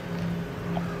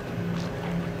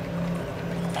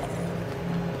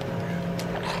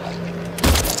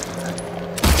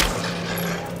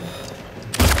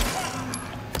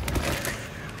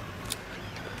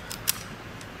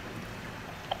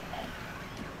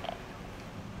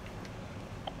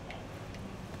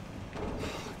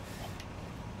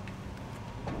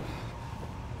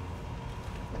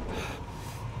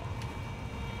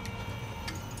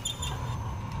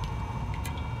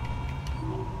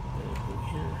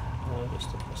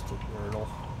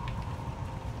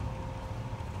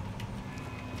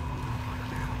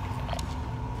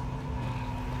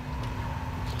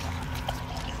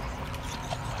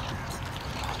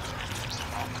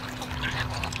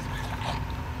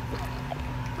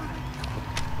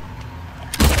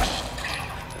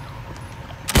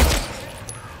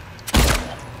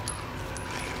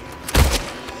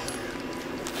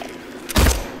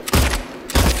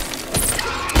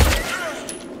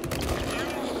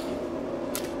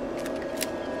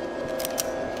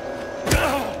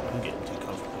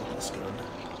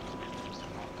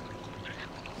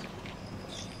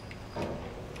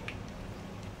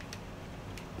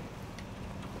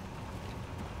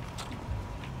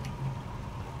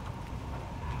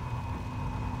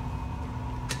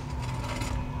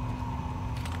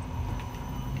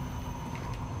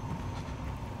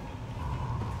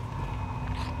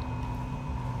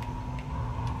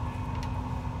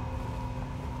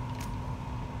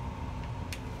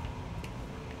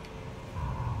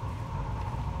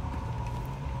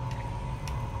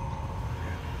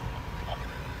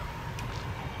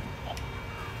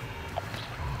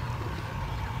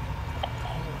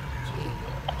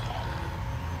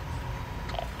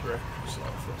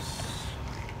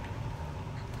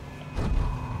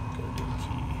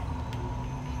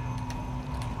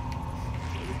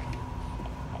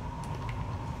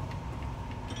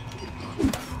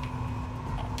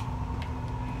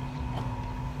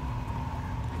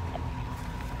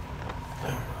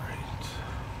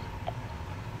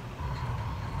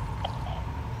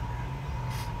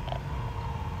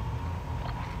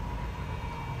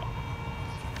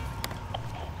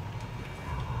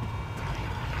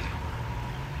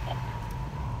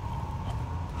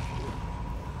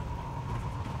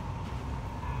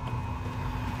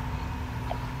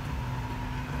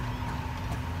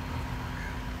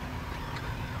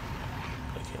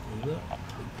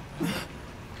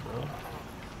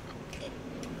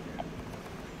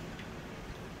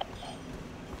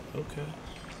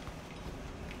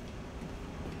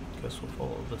 Guess we'll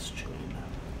follow this chain.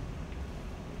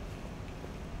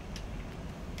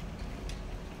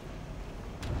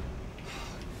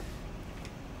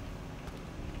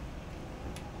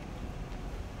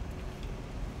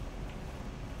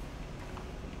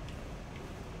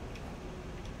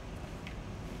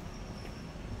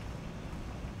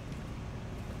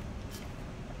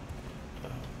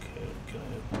 Okay, can I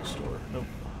open this door? Nope.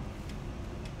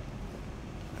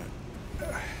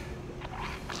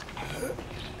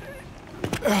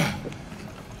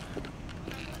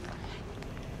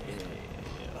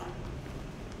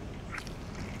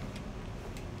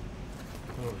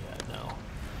 Oh yeah, no.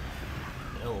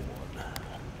 L1.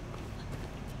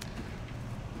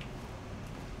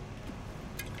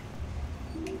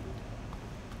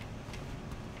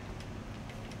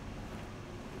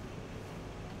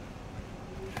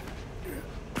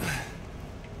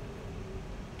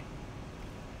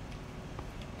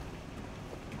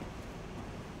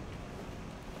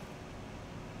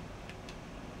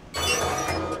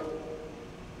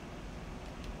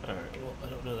 Alright, well, I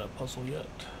don't know that puzzle yet.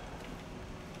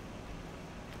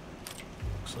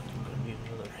 Looks like I'm gonna need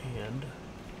another hand.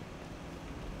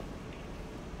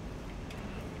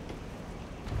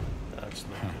 That's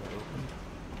not gonna open.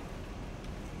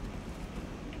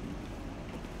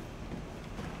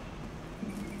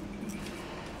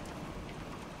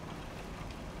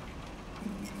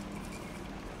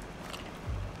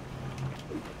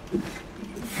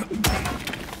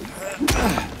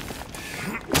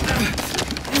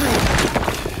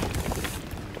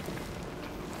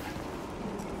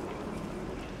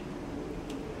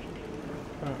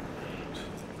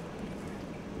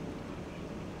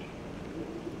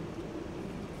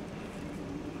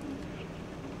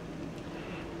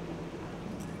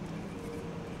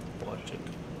 Logic.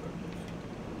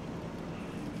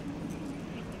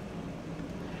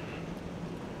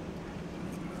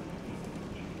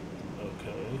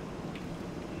 Okay.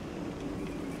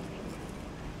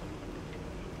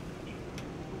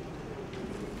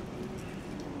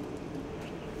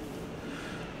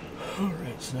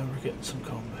 Alright, so now we're getting some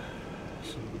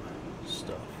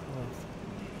stuff.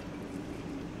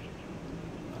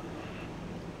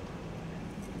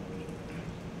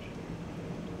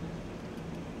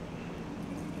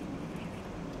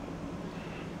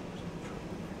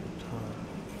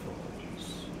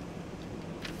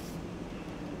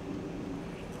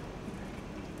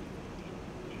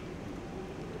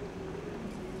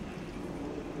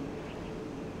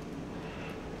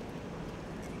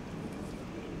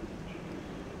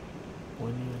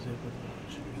 When you was able to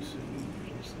watch you see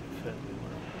use the family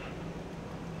well.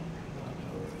 Not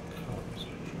how it comes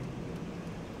from.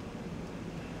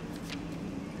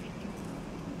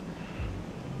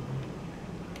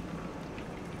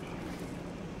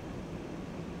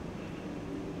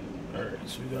 Alright,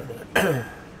 so we got that.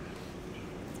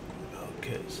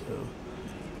 Okay, so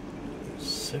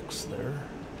 6 there.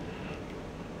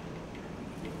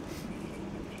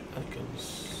 That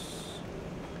goes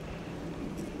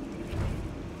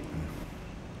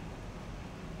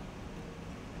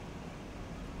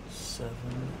 7,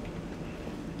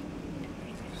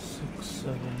 6,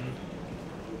 7.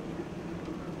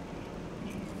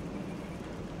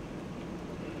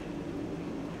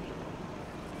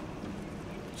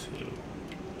 2.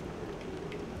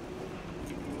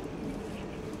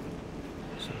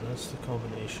 So that's the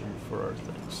combination for our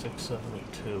thing. 6, 7,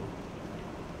 and 2.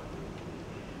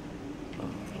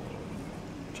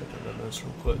 Check out the notes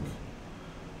real quick.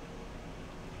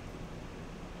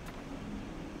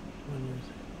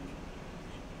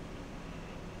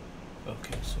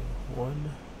 Okay, so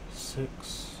 1,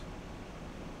 6,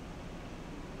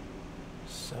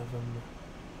 7,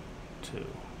 2.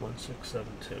 1, 6, 7,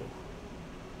 2.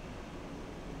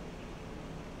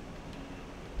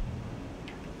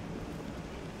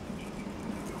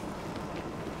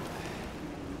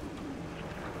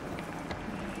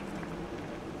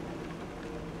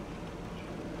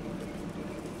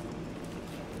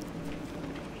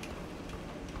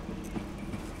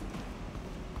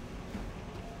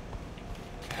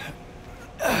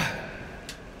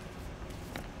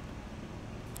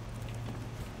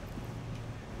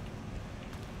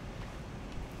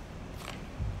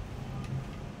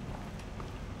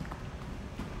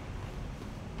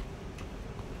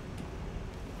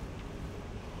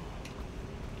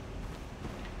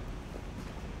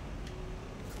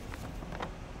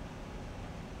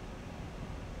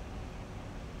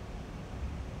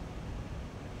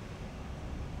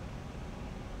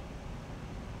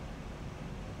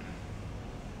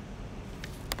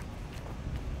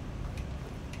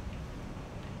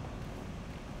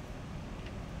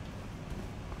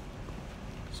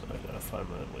 So I gotta find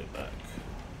my way back.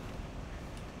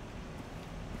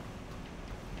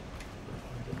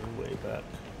 Find my way back.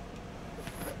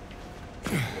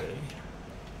 Okay.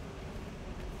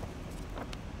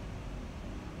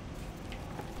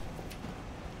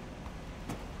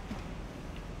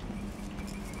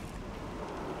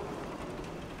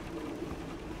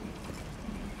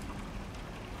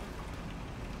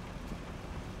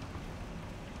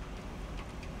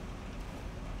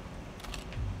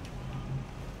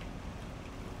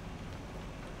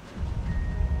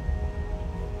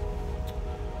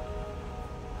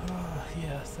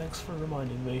 Yeah, thanks for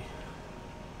reminding me.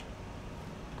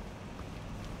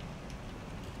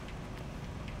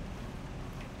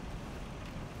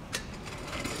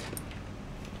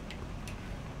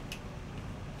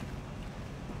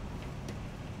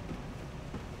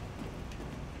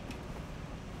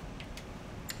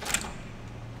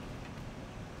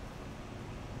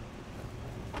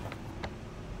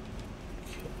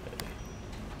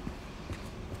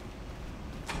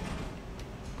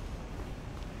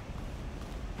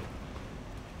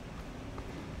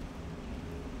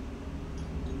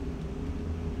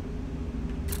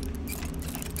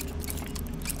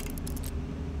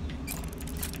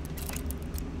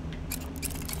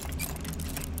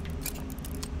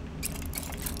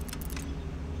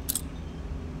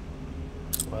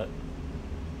 What?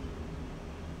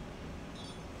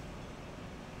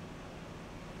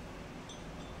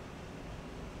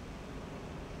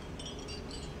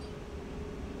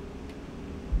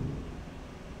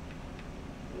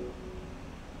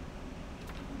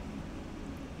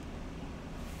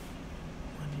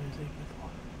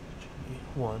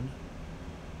 One.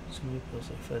 So many pills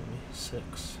they fed me.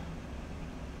 6.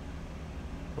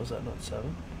 Was that not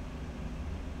 7?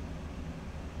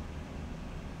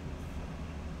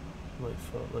 Light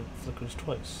flickers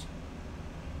twice.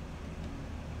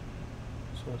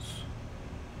 So it's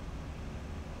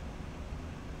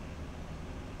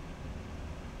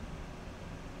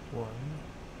 1,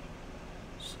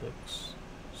 6,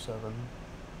 7,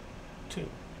 2.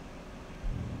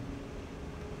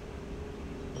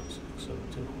 6, 7,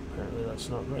 2. Apparently that's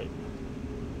not right.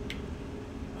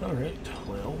 Alright,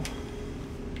 well.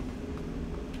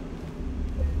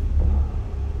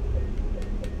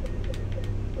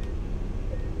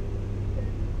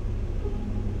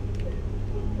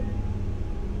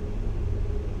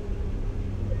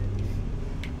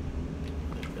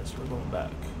 I guess we're going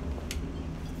back.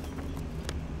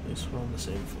 At least we're on the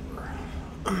same floor.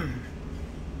 And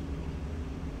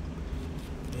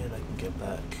I can get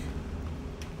back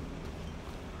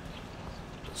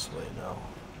this way now.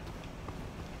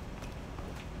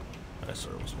 I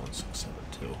swear it was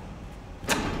 1672.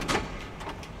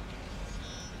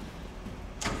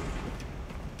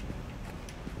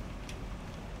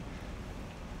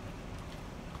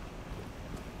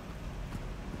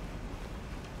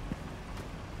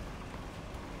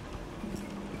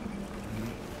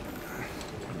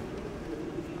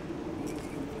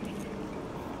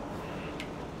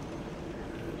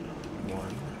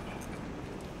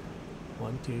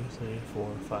 One, 2, 3,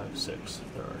 4, 5, 6.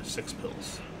 There are 6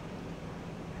 pills.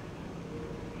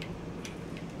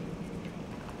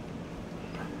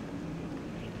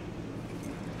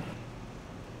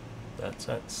 That's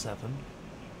at 7.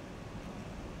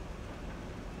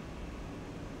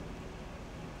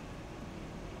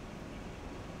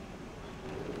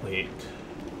 Wait.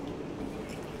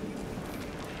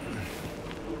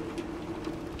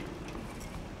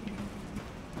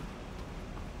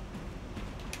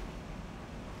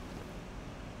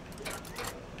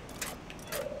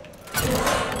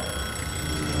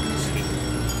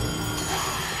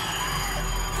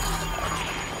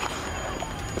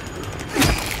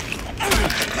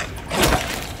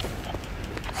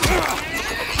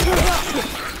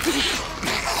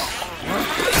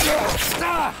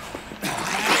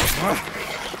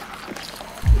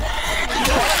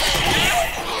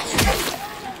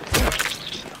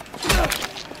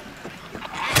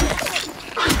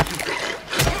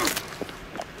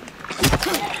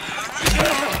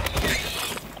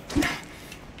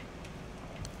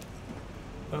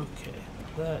 Okay,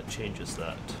 that changes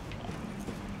that.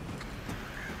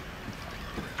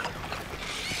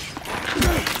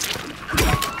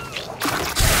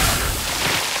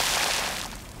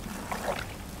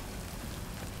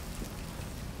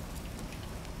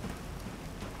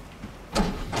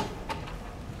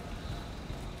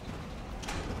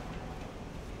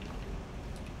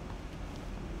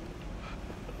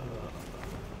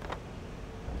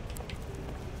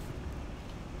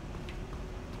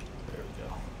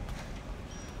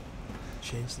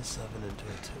 Change the 7 into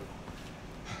a 2.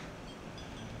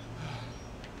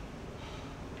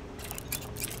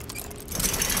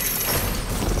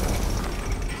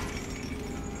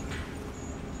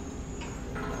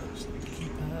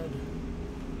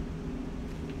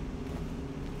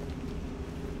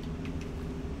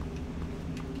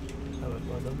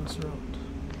 run this route?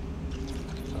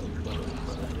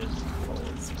 But I didn't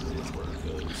follow through with where it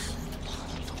goes.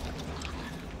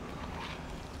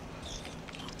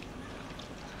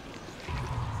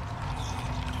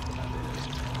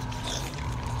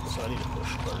 So I need a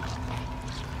push cart.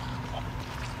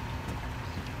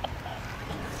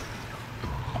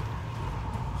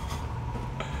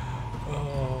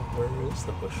 Oh, where is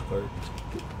the push cart?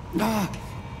 Ah!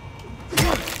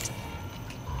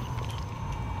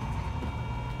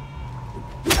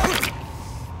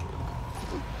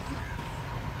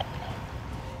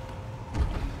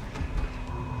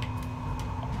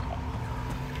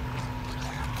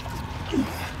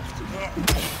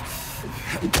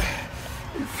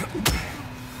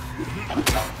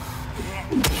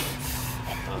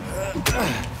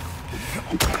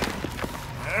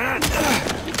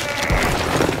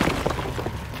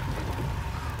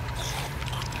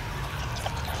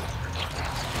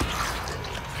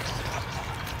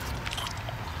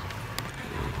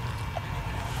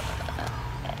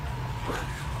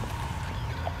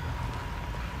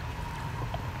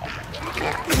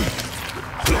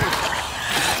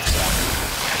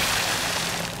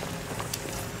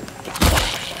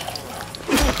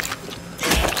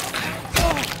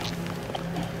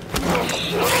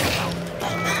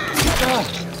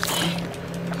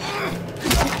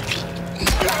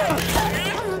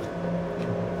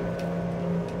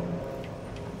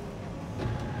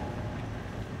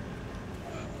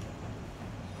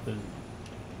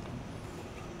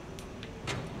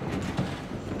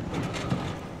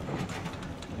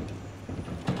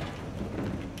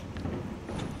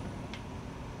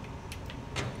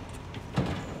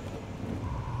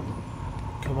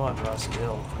 Come on,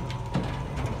 Roskill.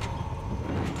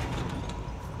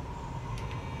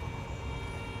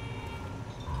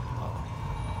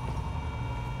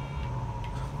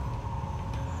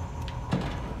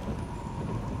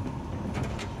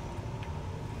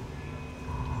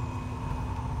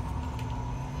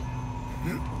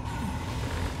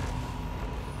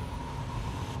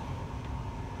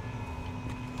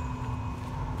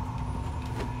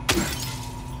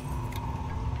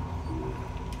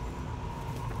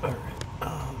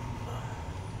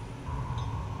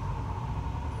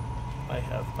 I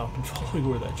have not been following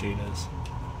where that chain is.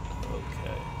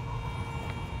 Okay.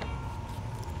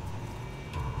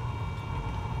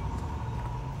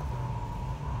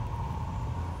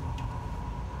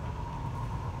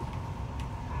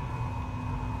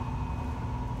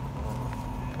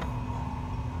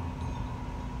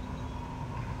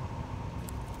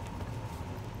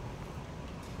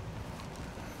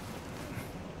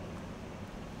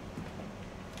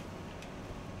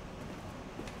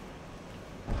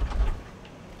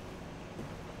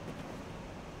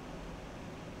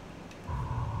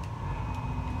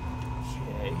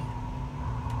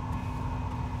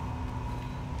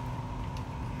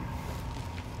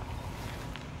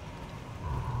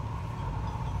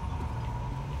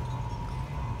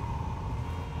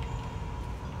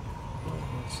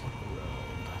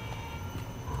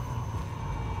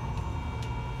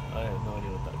 I have no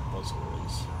idea what that puzzle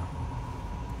is.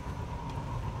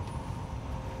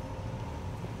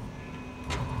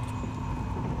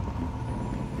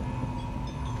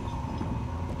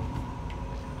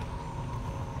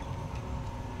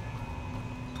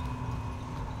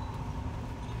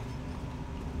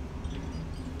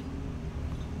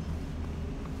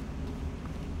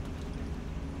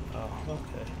 Oh,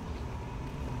 okay.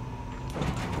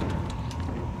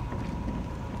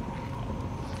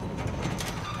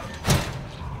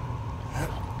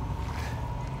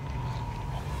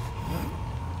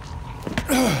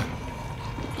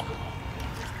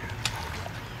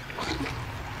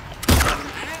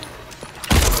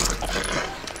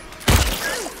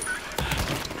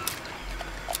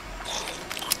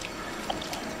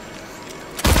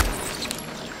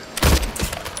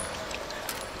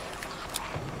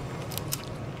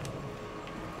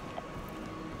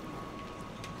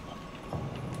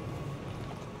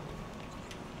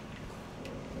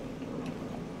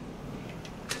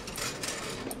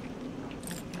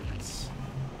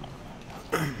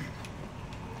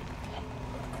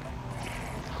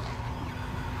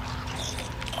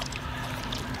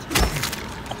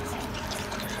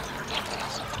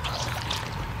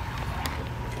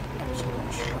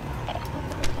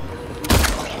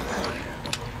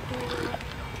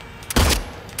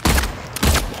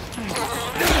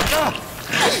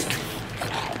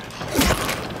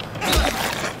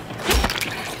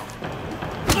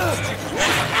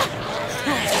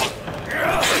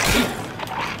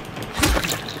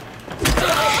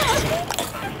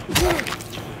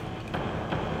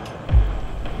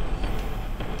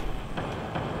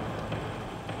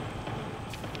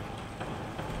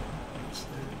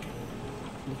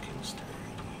 Looking, staring,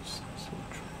 he says he'll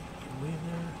try to get away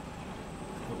there.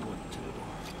 I don't want to.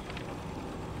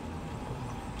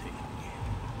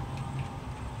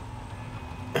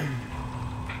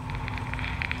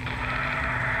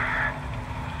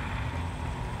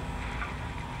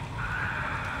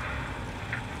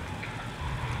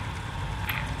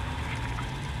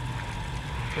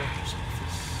 Doctor's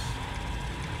office.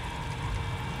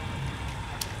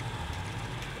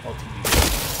 LTV.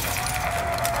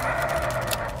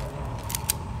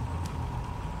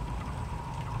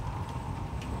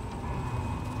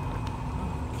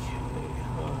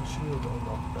 Should have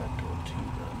unlocked that door too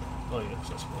then. Oh yes,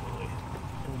 that's one way.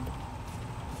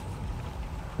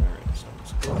 Alright,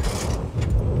 sounds good.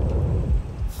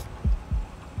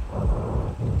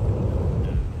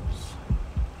 Windows.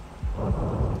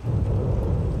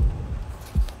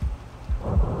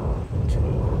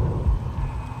 Two.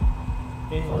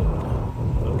 And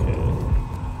okay.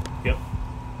 Yep.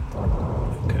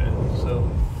 Okay, so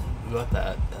we got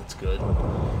that. That's good.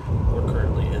 We're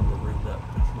currently in the room that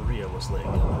Maria was laying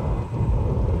in.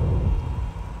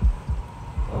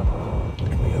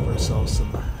 And we have ourselves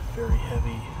some very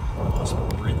heavy hospital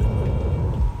breathing.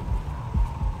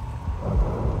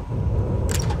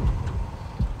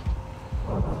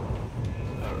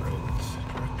 Alright,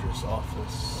 director's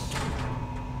office.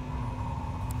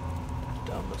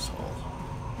 Down this hall.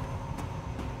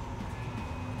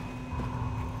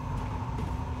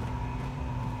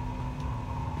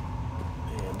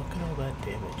 Man, look at all that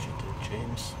damage you did,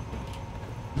 James.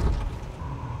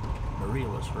 Maria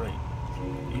was right.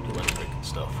 You do like breaking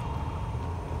stuff.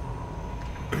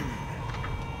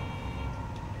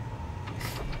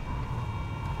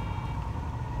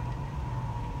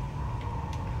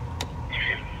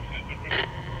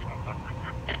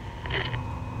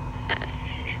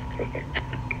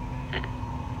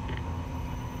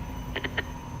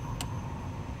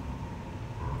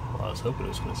 Well, I was hoping it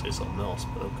was going to say something else,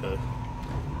 but okay.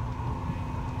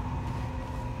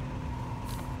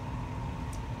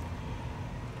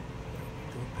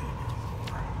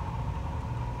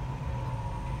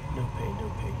 No pain, no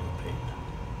pain, no pain.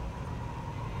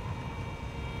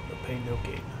 No pain, no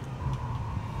gain.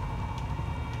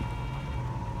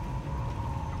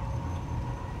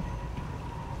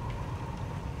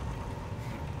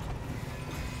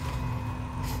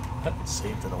 I haven't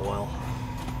saved in a while.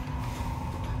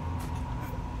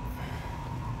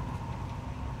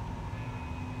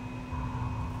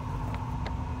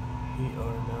 We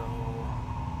are now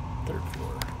 3rd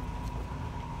floor.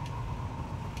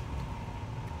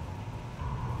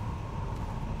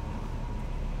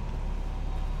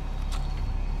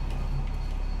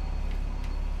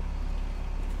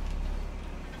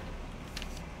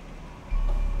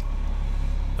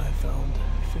 I found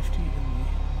 50 in the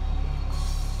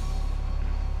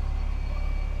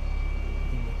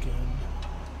again.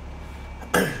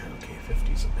 Okay,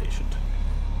 50's a patient.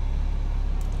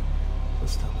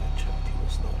 This time I checked, he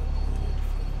was not appointed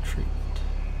for the treatment.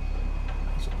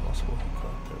 Is it possible he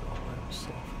got there all by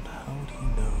himself? And how would he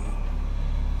know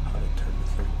how to turn the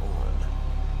thing on?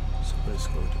 Somebody's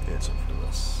going to answer for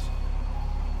this.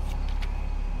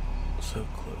 So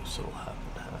close, it'll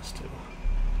happen, has to.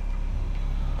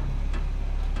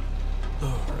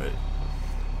 Alright.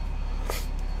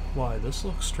 Why, this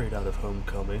looks straight out of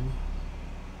Homecoming.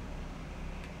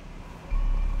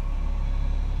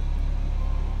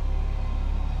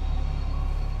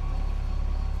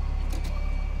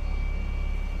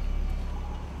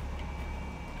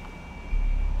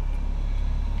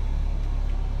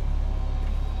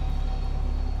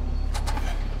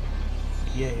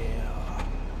 Yeah.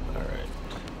 Alright.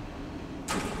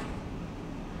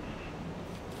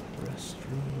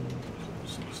 Restroom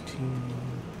 16.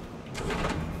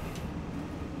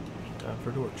 Time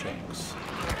for door checks.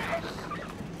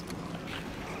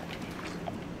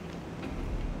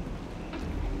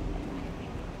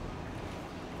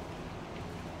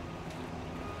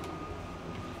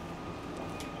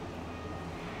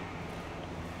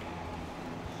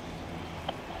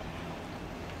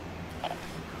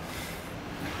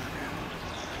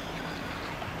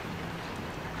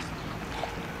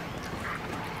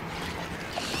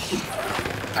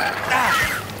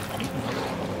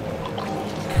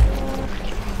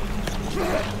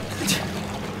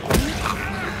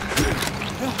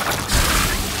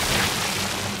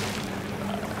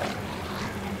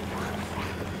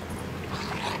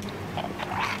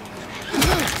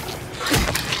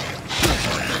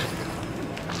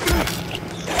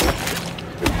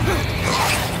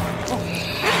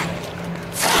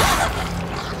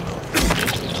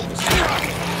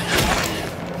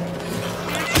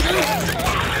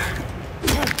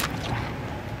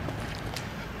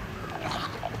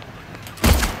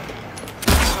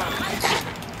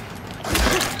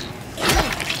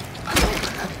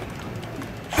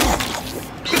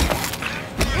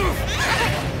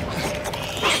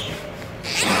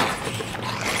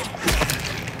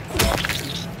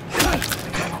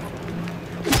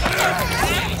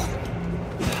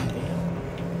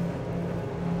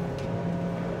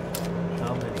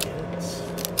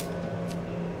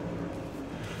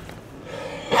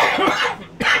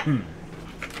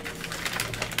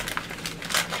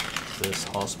 This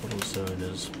hospital zone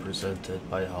is presented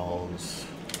by Halls.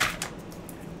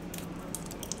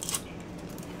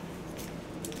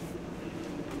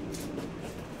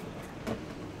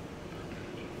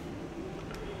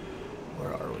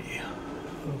 Where are we?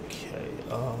 Okay,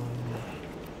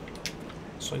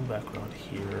 swing back around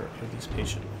here. Are these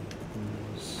patient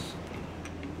rooms?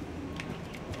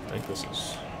 I think this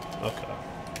is... okay.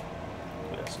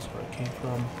 This is where I came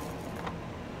from.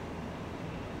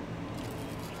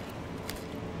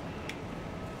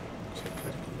 So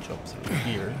I can jump through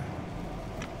here.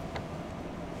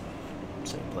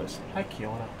 Same place. Hi,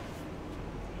 Kiona.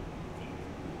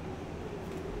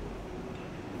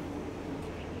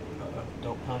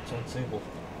 Don't pounce on Sable.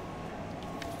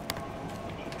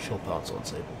 She'll pounce on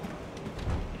Sable.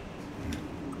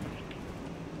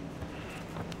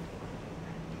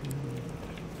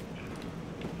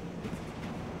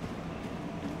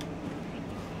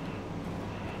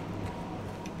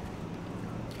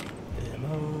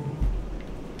 Ammo.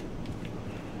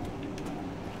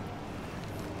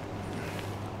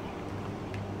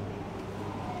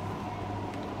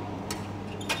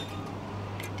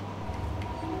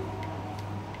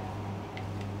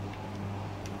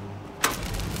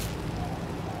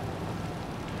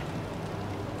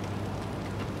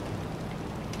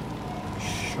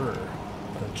 Sure,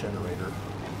 a generator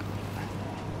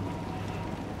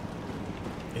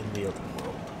in the other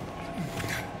world.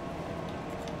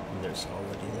 And there's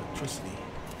already electricity.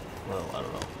 Well, I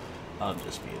don't know. I'm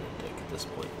just being a dick at this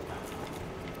point.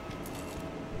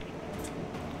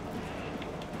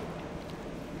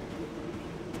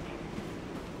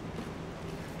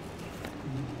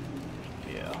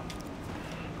 Yeah.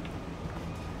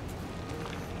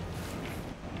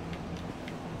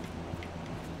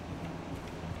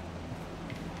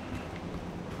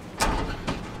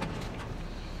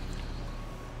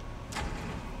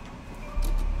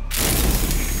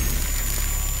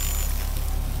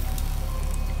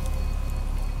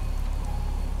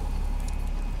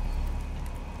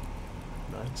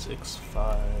 Nine, 6,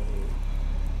 5,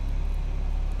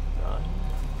 9.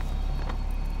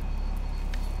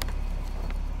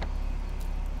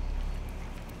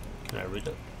 Can I read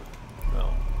it?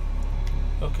 No.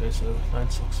 Okay, so 9,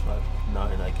 6, 5,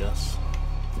 9, I guess.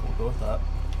 We'll go with that.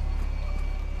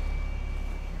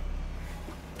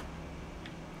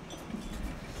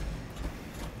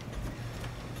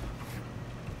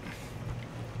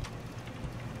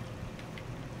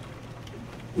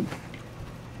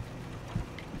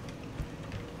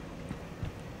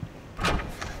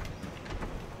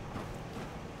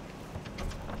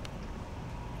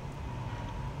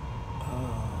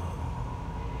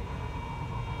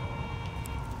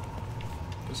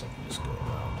 Guess I can just go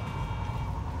around.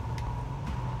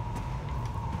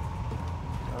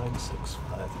 9, 6,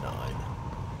 5, 9.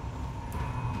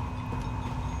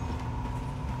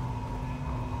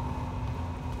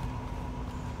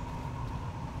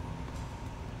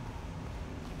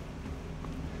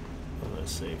 I'm gonna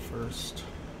save first,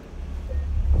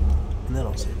 and then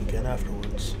I'll save again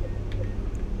afterwards.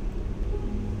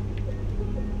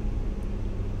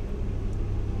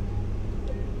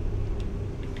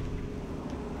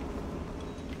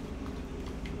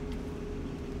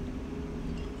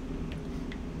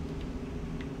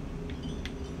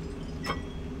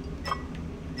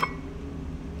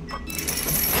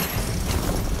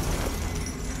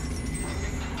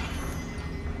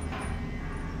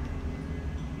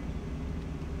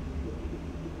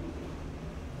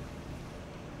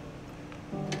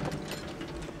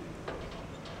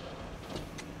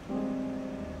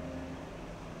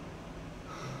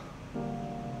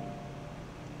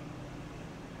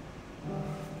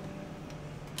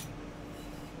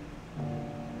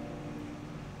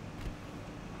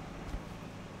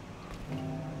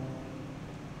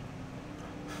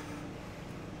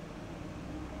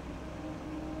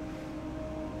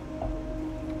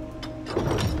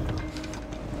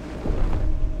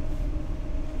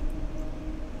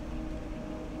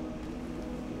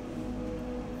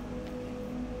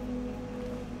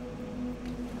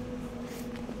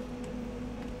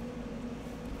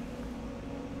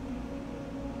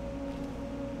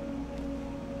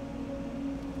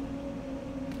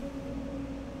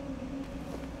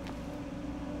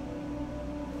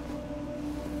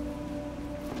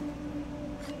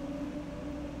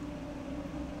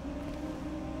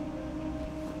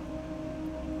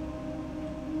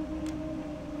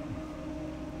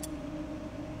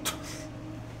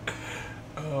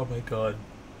 Oh my god.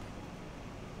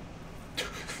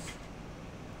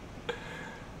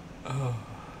 Oh.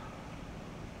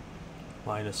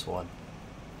 -1.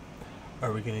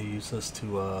 Are we gonna use this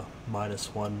to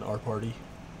 -1 our party?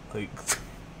 Like,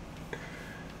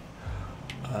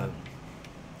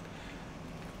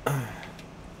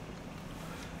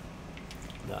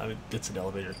 no, I mean, it's an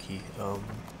elevator key.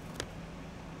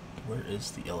 Where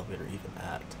is the elevator even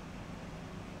at?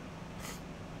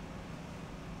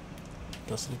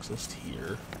 Doesn't exist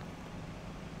here.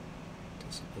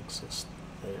 Doesn't exist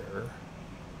there.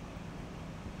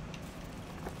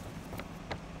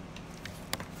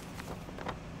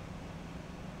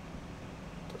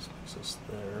 Doesn't exist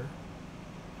there.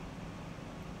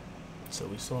 So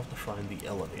we still have to find the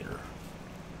elevator.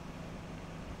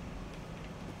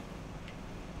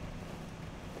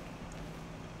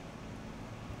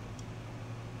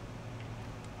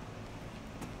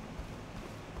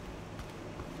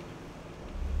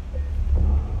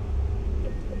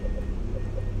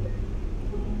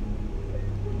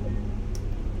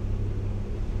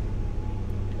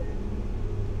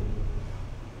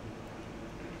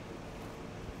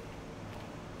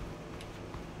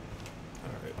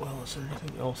 Is there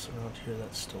anything else around here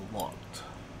that's still locked?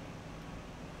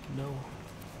 No.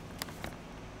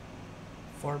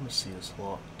 Pharmacy is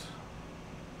locked.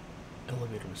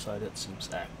 Elevator beside it seems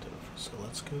active. So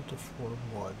let's go to floor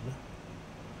 1.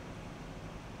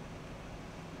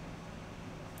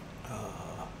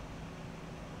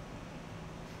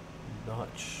 Not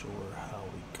sure how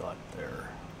we got there.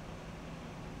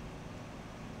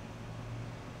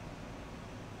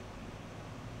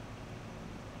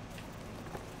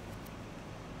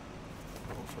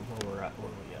 From where we're at, where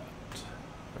are we at?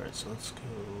 Alright, so let's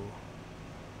go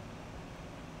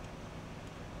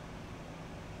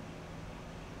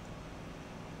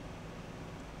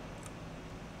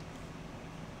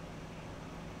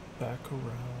back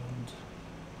around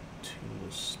to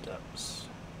the steps.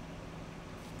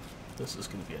 This is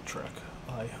going to be a trek.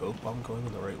 I hope I'm going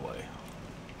in the right way.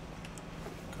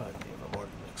 God damn, I'm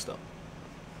already mixed up.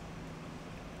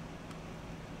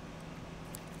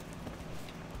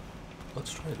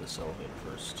 Let's try this elevator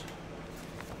first.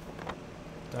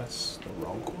 That's the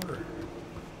wrong quarter.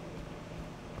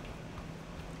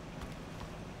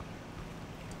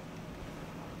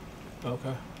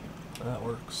 Okay, that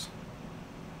works.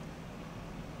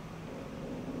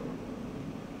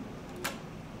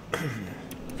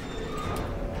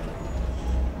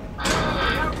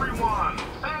 Hey everyone,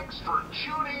 thanks for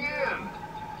tuning in.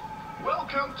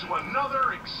 Welcome to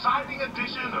another exciting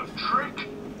edition of Trick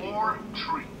or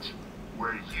Treat,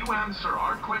 where you answer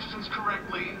our questions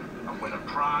correctly and win a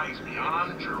prize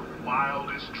beyond your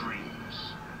wildest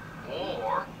dreams.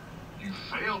 Or you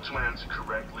fail to answer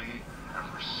correctly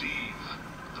and receive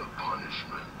the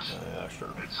punishment. Yeah,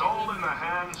 sure. It's all in the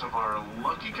hands of our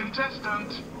lucky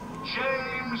contestant,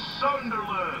 James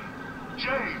Sunderland.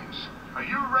 James, are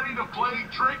you ready to play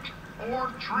Trick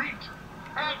or Treat?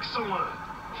 Excellent.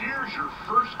 Here's your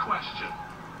first question.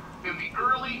 In the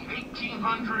early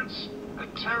 1800s, a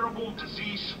terrible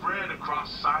disease spread across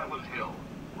Silent Hill,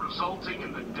 resulting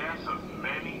in the death of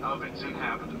many of its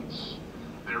inhabitants.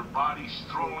 Their bodies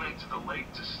thrown into the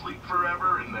lake to sleep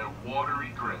forever in their watery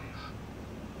grave.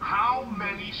 How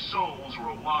many souls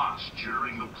were lost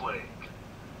during the plague?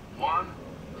 1,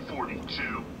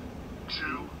 42,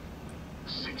 2,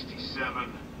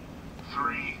 67,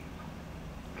 3,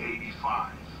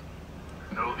 85.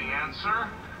 Know the answer?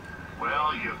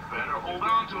 Well, you better hold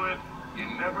on to it. You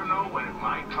never know when it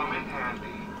might come in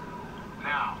handy.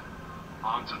 Now,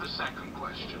 on to the second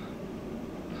question.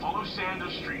 Follow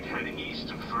Sanders Street heading east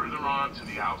and further on to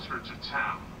the outskirts of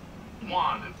town.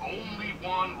 One and only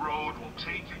one road will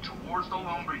take you towards the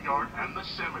lumberyard and the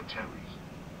cemetery.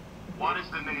 What is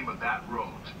the name of that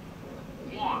road?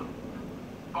 1,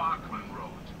 Bachman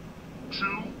Road.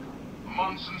 2,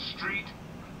 Munson Street.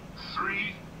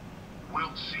 3,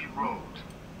 Wiltsey Road.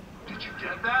 Did you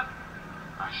get that?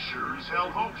 I sure as hell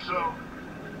hope so.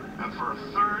 And for a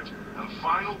third and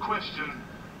final question,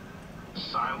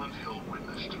 Silent Hill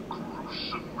witnessed a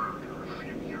gruesome murder a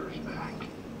few years back.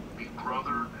 A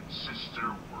brother and sister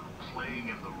were playing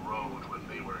in the road when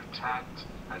they were attacked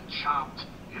and chopped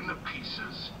into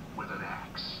pieces with an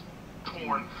axe.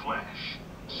 Torn flesh,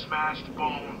 smashed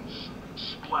bones,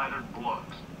 splattered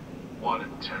blood. What a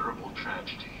terrible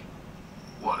tragedy.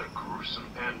 What a gruesome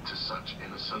end to such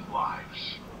innocent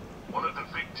lives. One of the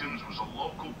victims was a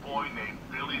local boy named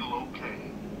Billy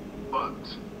Locay.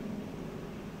 But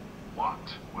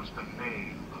what was the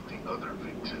name of the other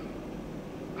victim?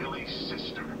 Billy's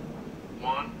sister.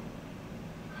 1,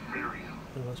 Miriam.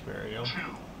 It was Miriam.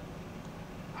 2,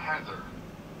 Heather.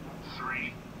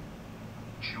 3,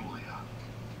 Julia.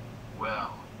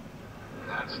 Well,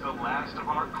 that's the last of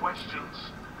our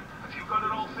questions. Have you got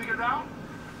it all figured out?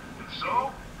 In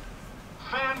So?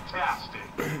 Fantastic.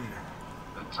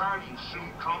 The time will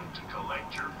soon come to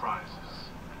collect your prizes.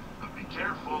 But be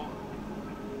careful.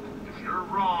 If you're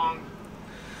wrong,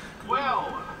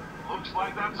 well, looks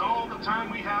like that's all the time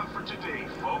we have for today,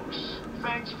 folks.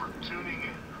 Thanks for tuning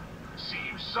in. See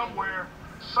you somewhere,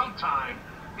 sometime,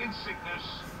 in sickness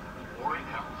or in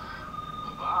health.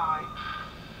 Bye-bye.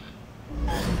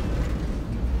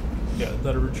 Yeah,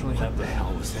 that originally happened. What the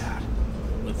hell was that?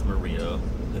 With Maria,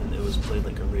 and it was played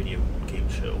like a radio game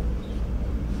show.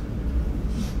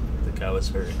 The guy was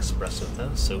very expressive. That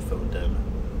was so phoned in.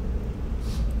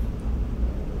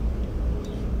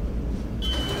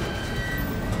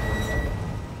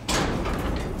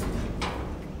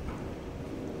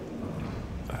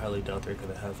 I highly doubt they're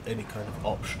going to have any kind of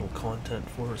optional content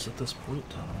for us at this point.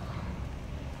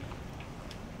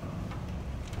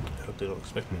 I hope they don't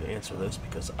expect me to answer this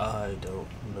because I don't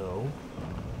know.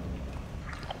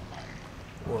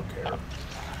 Or care. I'm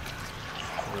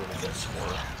gonna get some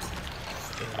more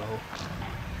ammo.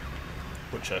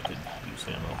 Which I could use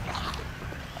ammo.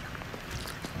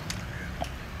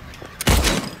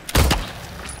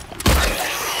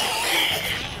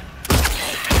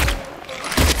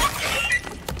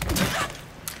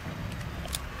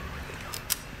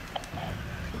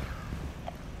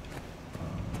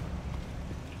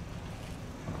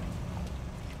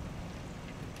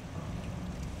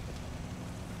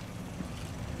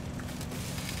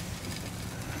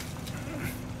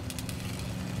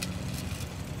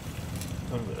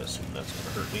 I'm gonna assume that's gonna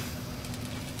hurt me.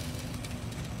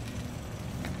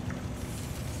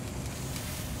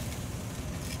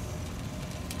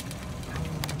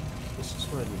 This is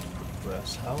where I need to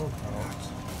progress. How about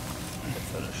the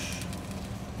finish?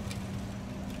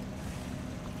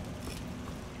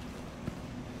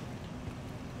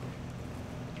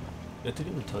 It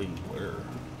didn't even tell you where.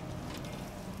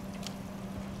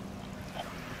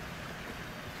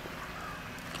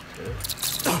 Okay.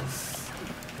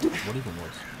 What even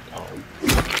was? Oh,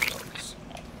 dogs.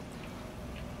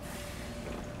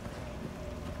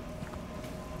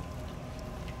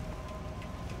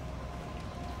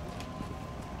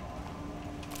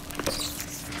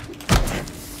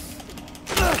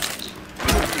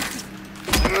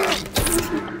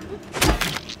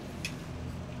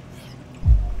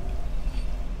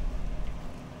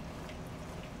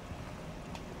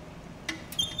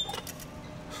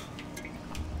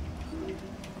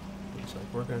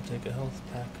 We're gonna take a health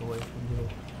pack away from you.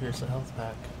 Here's a health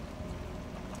pack.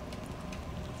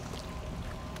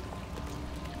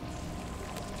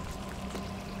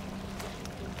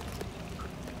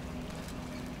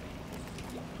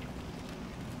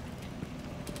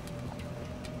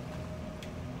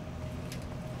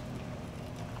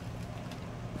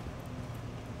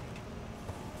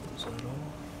 Is that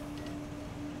all?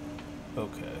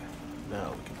 Okay,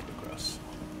 now we can progress.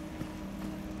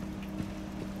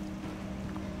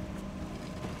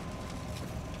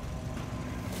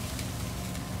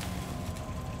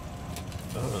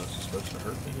 Oh, is this supposed to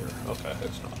hurt me or? Okay,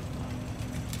 it's not.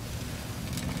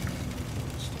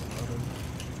 Still running.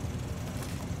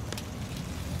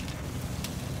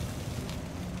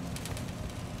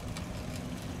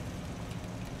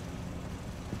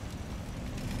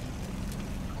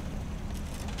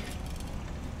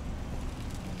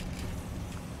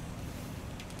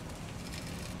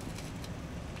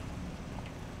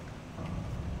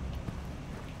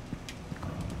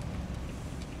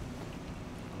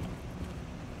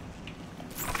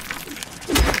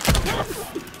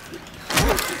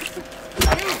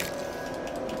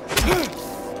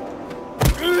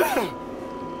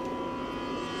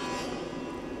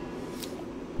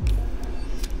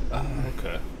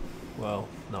 Okay. Well,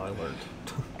 now I learned.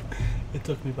 It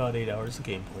took me about 8 hours of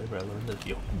gameplay, but I learned that if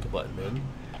you hold the button in,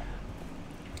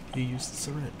 you use the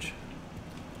syringe.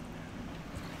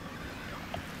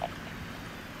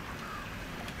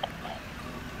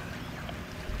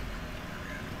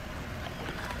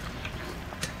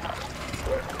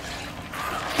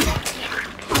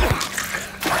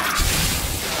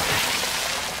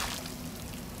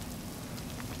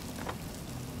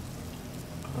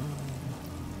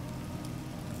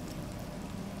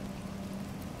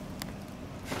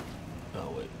 Oh,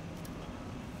 wait.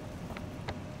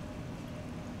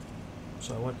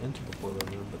 So I went into the boiler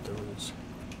room, but it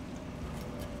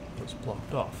was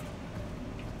blocked off.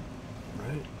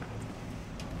 Right?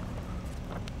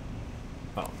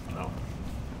 Oh, no.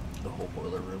 The whole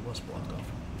boiler room was blocked off.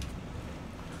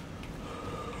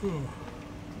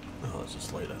 Oh, it's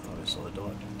just late. I thought I saw a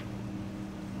dot.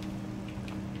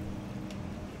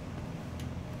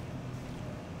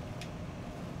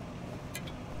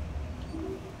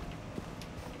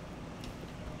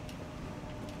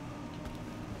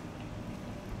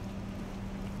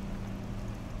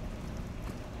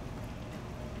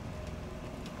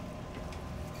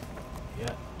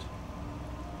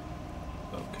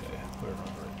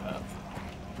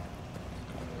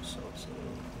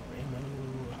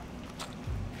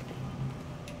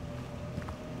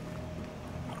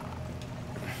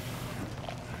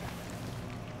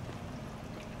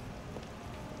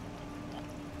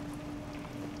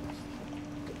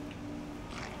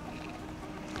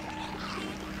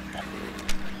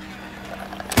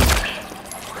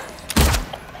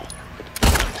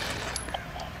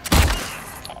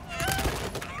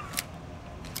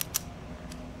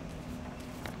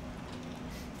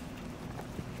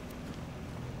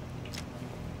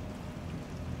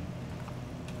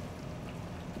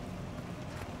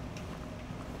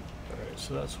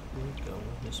 so that's where we're going.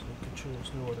 Just making sure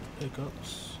there's no other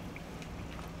pickups.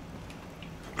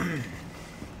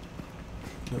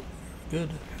 Nope, good.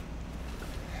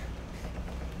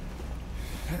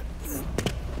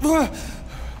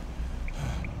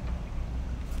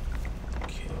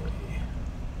 Okay.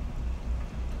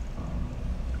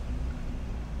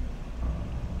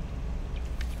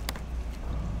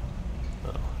 Oh, I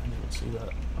didn't even see that.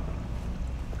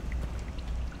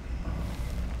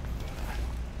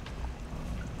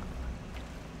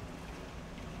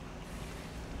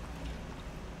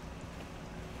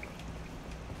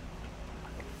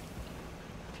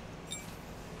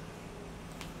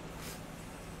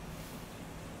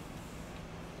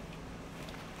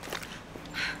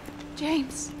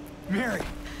 James. Mary!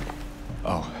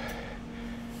 Oh.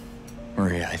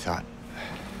 Maria, I thought...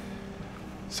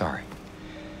 Sorry.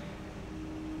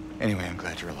 Anyway, I'm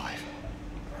glad you're alive.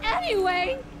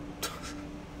 Anyway?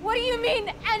 What do you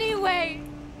mean, anyway?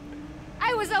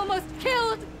 I was almost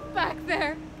killed back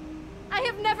there. I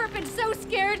have never been so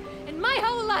scared in my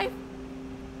whole life.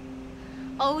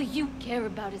 All you care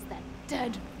about is that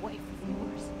dead wife of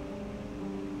yours.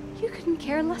 You couldn't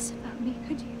care less about me,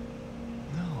 could you?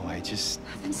 No, I just...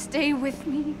 Then stay with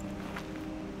me.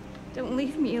 Don't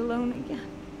leave me alone again.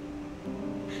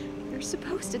 You're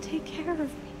supposed to take care of me.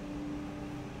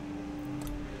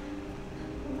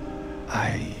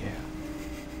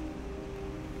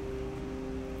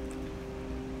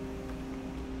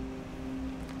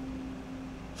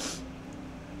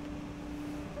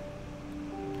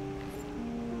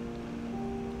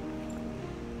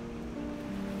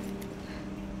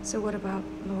 So what about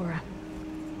Laura?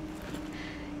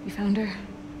 You found her?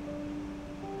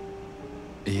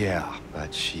 Yeah,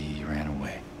 but she ran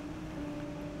away.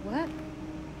 What?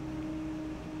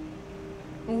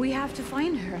 Well, we have to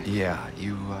find her. Yeah,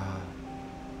 you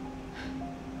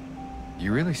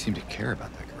really seem to care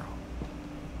about that girl.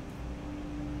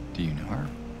 Do you know her?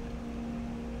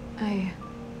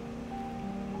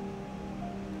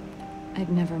 I'd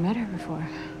never met her before.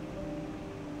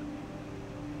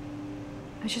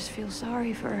 I just feel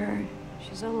sorry for her.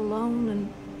 She's all alone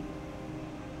and...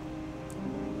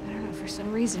 I don't know, for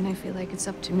some reason I feel like it's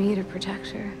up to me to protect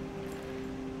her.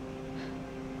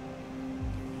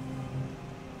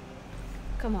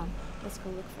 Come on, let's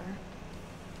go look for her.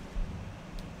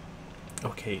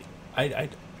 Okay,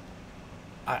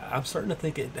 I'm starting to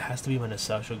think it has to be my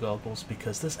nostalgia goggles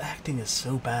because this acting is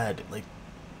so bad. Like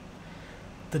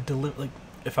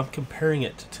if I'm comparing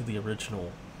it to the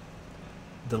original,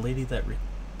 the lady that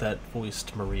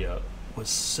voiced Maria was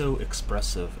so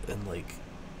expressive and like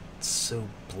so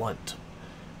blunt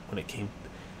when it came.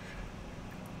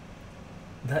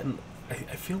 That and I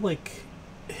feel like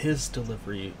his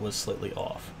delivery was slightly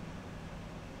off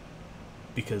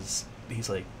because he's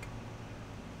like,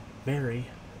 Mary,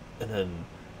 and then,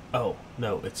 oh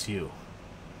no, it's you.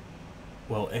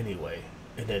 Well, anyway,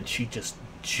 and then she just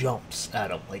jumps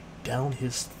at him like down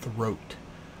his throat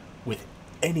with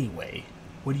anyway.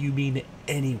 What do you mean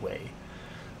anyway?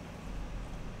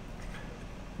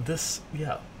 This,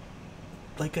 yeah,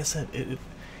 like I said,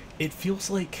 it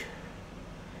feels like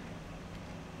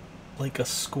a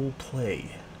school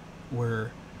play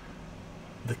where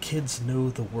the kids know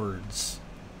the words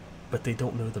but they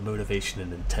don't know the motivation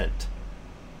and intent,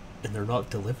 and they're not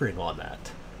delivering on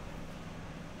that.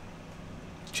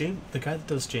 James, the guy that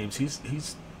does James,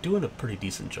 he's doing a pretty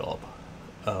decent job.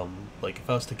 Like if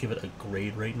I was to give it a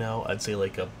grade right now, I'd say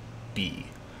like a B.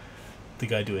 The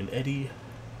guy doing Eddie,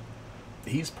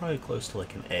 he's probably close to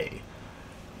like an A.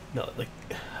 No, like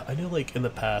I know like in the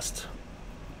past,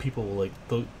 people will like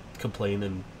complain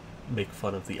and make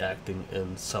fun of the acting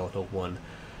in Silent Hill 1.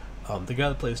 The guy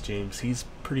that plays James, he's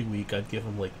pretty weak. I'd give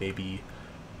him like maybe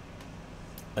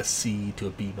a C to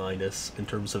a B minus in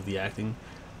terms of the acting.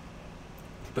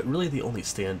 But really the only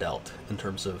standout in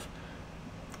terms of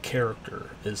character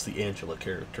is the Angela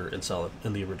character in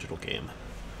the original game.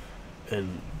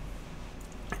 And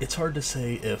it's hard to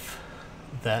say if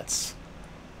that's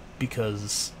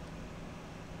because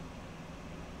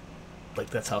like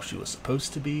that's how she was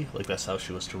supposed to be, like that's how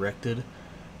she was directed,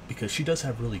 because she does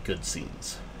have really good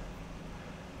scenes.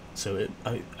 So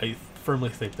I firmly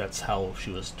think that's how she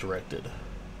was directed.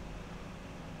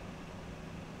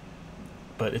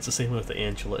 But it's the same with the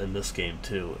Angela in this game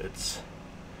too.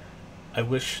 I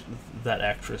wish that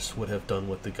actress would have done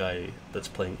what the guy that's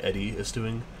playing Eddie is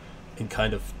doing, and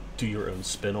kind of do your own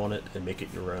spin on it and make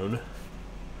it your own,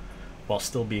 while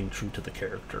still being true to the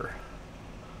character.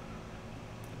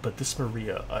 But this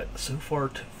Maria, so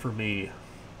far for me,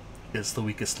 is the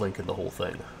weakest link in the whole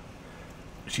thing.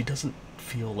 She doesn't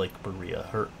feel like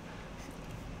Maria.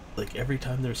 like every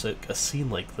time there's a scene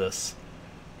like this,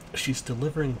 she's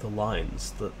delivering the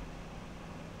lines that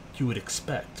you would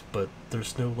expect, but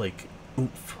there's no like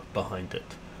oomph behind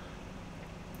it.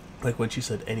 Like when she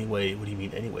said anyway, what do you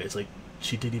mean anyway? It's like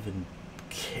she didn't even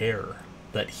care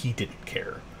that he didn't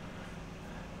care.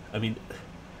 I mean,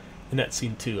 in that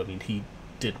scene too, I mean, he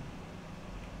did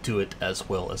do it as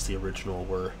well as the original,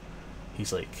 where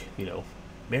he's like, you know,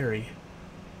 Mary,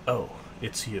 oh,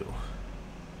 it's you.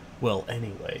 Well,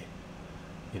 anyway,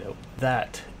 you know,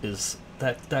 that is,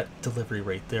 that delivery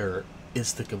right there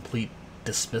is the complete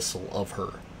dismissal of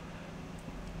her.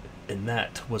 And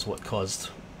that was what caused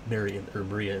Maria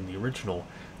in the original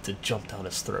to jump down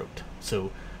his throat.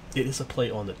 So it is a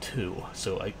play on the two,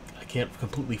 so I can't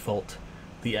completely fault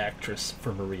the actress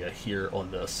for Maria here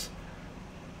on this,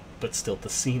 but still the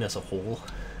scene as a whole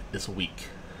is weak.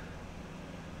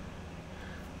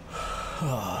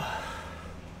 I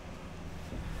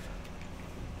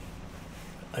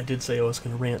did say I was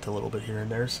going to rant a little bit here and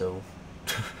there, so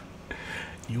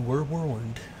you were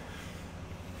warned.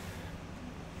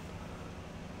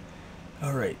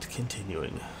 Alright,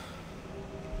 continuing.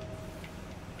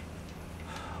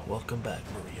 Welcome back,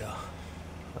 Maria.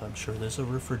 I'm sure there's a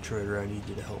refrigerator I need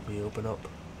you to help me open up.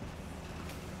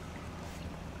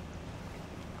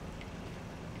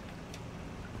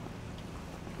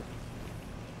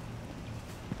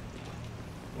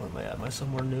 Where am I at? Am I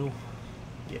somewhere new?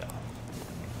 Yeah.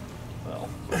 Well.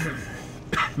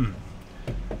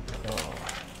 Oh.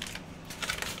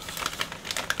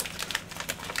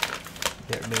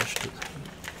 Nightmarish jeez.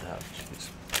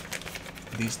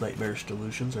 These nightmarish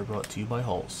delusions are brought to you by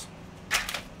Halls.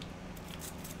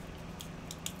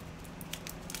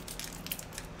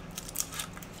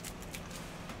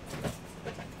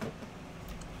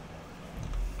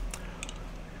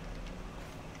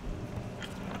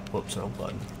 Whoops, wrong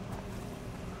button.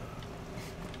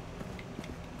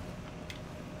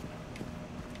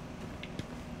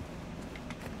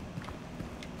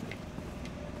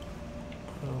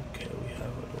 Okay, we have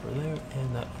it over there,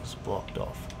 and that is blocked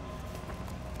off.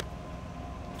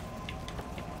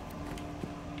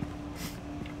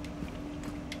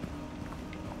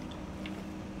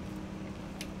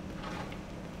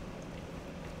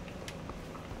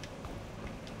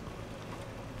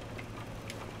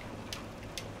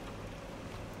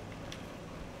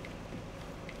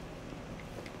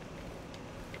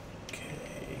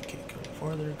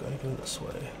 Farther, gotta go this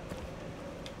way.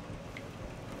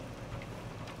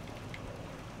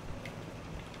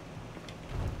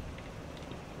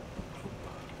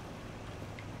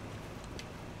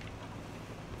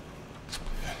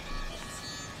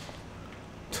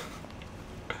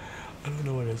 I don't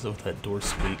know what it is with that door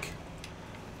squeak.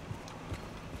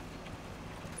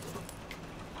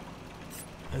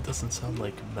 It doesn't sound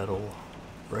like metal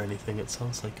or anything. It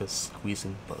sounds like a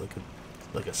squeezing bug,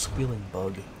 like a squealing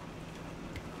bug.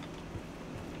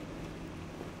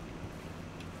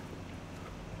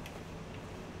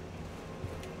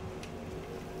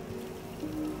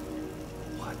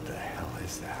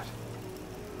 That?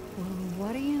 Well,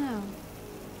 what do you know?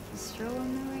 A stroll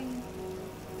in the rain.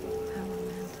 How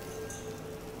romantic.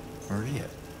 Maria,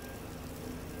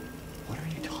 what are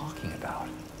you talking about?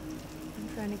 I'm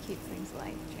trying to keep things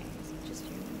light, James. Just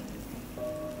you and me,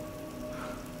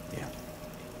 okay? Yeah.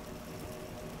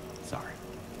 Sorry.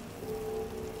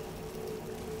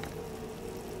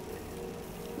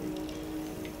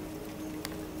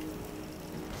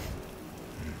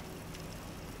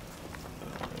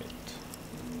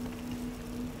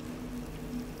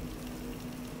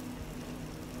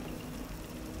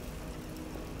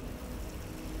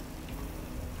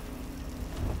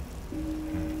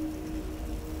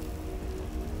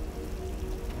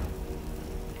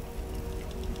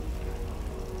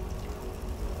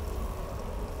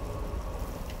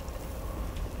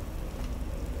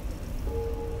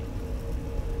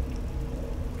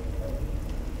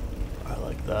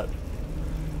 That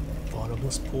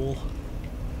bottomless pool.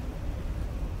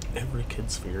 Every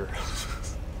kid's fear.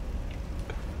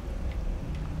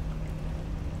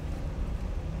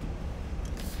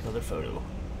 Another photo.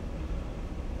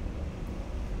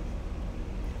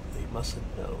 They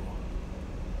mustn't know.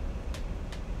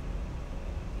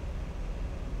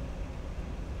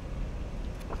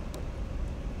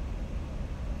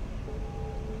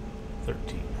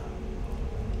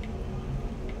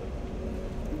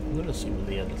 I'm gonna assume in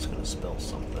the end it's gonna spell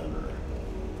something,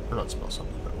 or not spell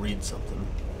something, but read something.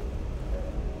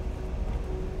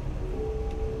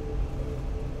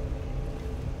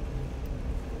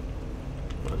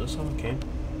 Oh, is this someone came?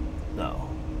 No.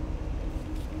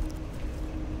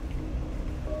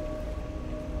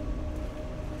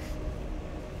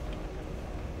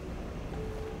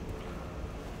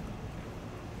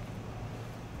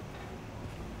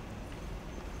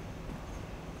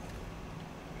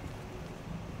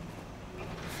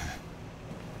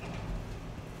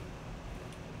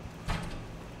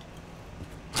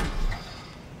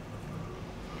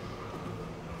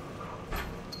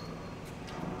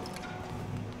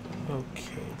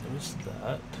 Okay, there's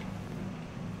that.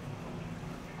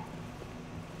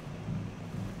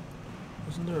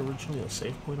 Wasn't there originally a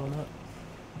save point on that?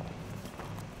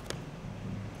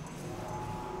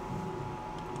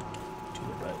 To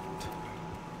the right.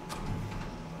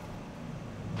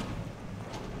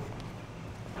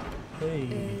 Hey.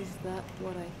 Is that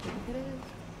what I think it is?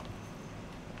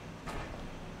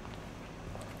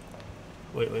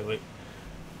 Wait.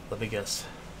 Let me guess.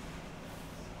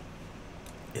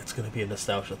 It's gonna be a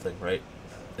nostalgia thing, right?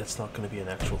 It's not gonna be an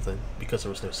actual thing because there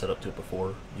was no setup to it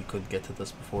before. You couldn't get to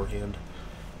this beforehand.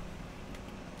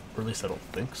 Or at least I don't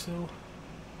think so.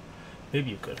 Maybe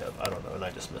you could have. I don't know, and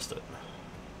I just missed it.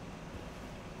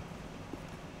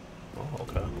 Oh,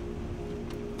 okay.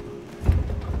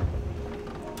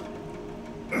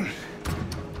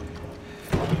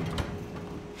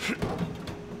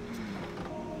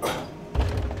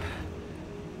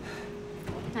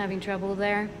 Having trouble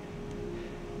there?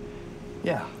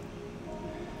 Yeah.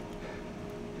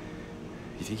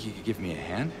 You think you could give me a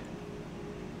hand?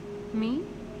 Me?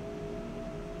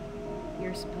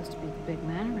 You're supposed to be the big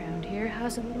man around here.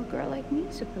 How's a little girl like me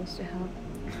supposed to help?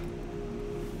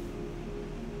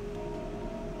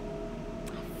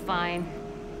 Fine.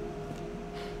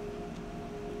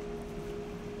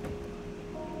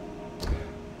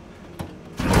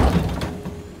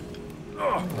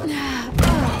 Oh,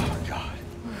 God.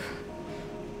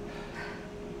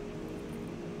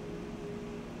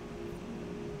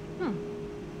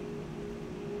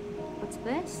 What's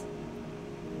this?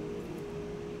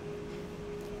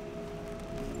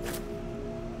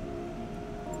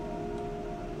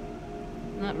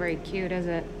 Not very cute, is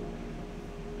it?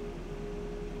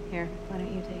 Here, why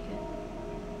don't you take it?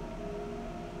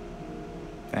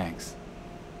 Thanks.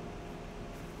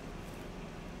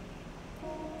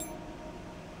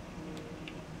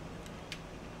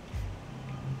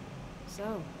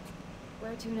 So,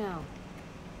 where to now?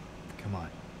 Come on.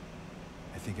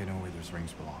 I think I know where those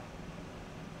rings belong.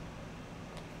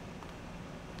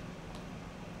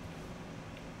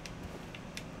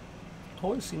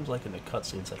 Always seems like in the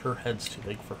cutscenes that her head's too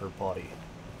big for her body.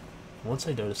 Once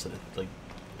I notice it,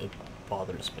 it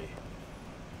bothers me.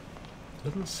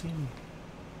 Doesn't seem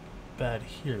bad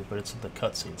here, but it's in the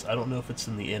cutscenes. I don't know if it's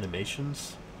in the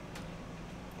animations,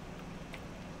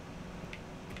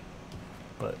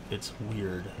 but it's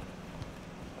weird.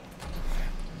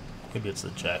 Maybe it's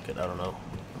the jacket, I don't know.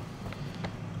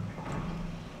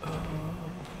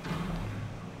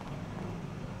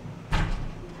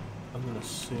 I'm gonna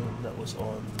assume that was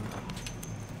on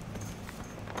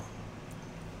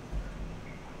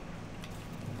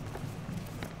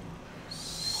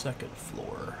second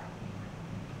floor.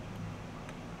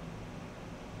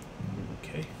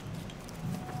 Okay.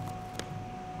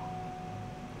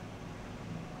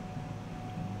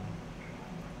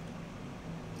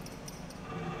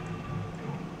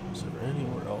 Is there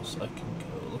anywhere else I can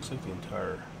go? It looks like the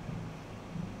entire...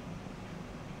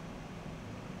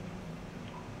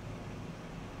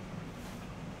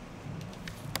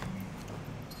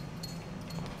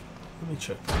 Let me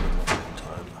check that one more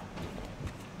time.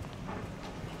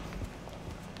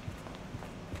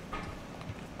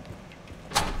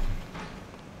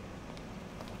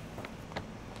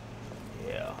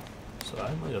 Yeah, so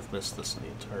I might have missed this in the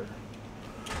entire...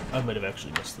 I might have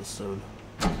actually missed this zone.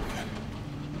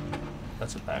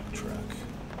 That's a backtrack.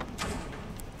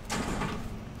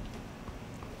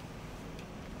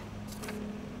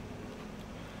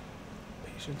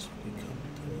 Patience will become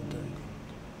diagnosed.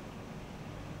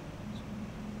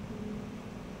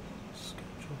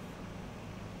 Schedule.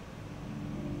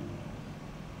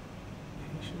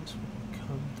 Patients will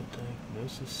become the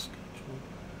diagnosis schedule.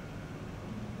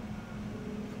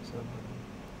 It's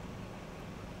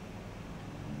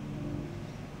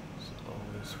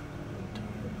always for the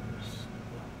entire person.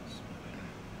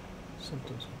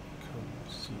 Symptoms will become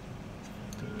seated with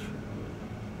affected treatment.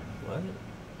 What?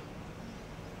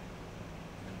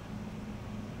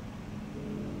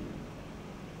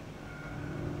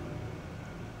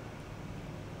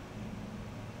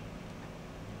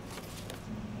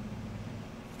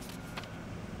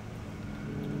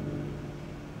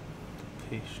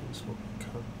 Patients will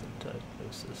become the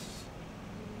diagnosis.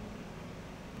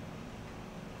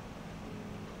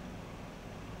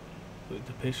 Wait,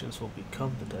 the patients will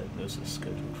become the diagnosis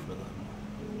scheduled for them.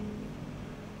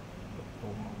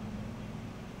 Oh.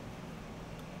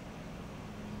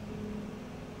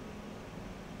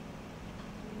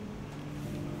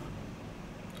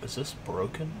 Is this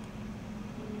broken?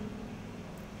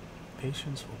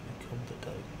 Patients will become the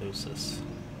diagnosis.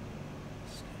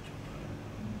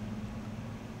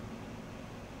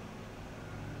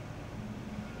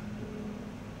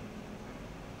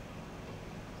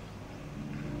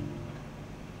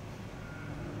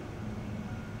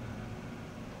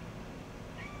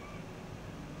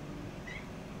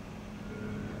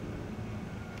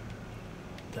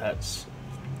 That's...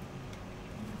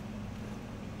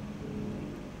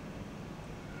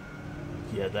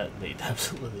 yeah, that made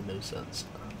absolutely no sense.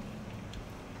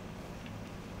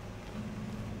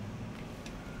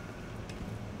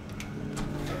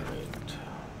 Alright.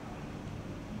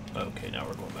 Okay, now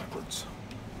we're going backwards.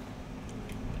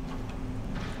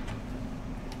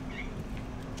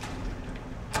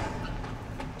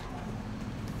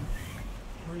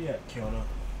 Where you at, Kiana?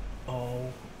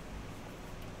 Oh.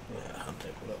 Yeah, I'm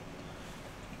taking it up.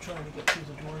 Trying to get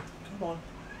through the door. Come on.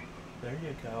 There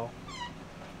you go.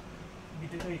 You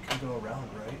do know you can go around,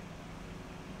 right?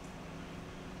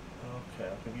 Okay,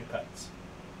 I'll give you pets.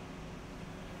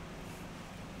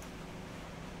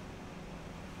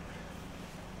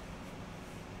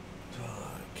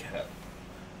 Cat.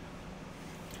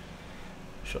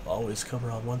 She'll always come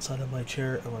around one side of my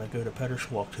chair, and when I go to pet her,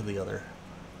 she'll walk to the other.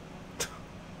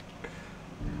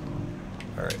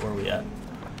 Alright, where are we at?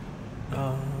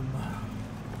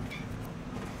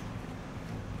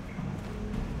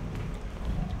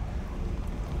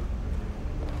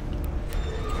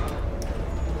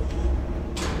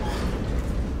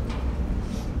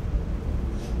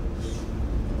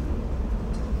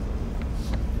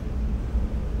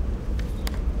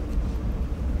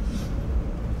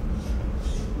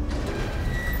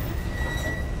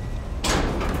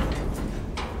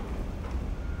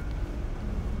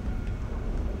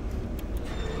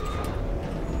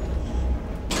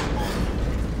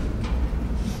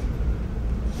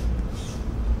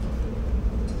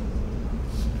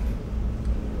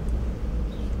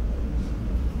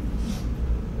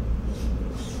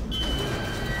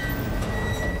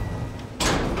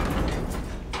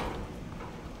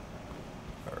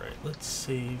 Let's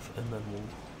save and then we'll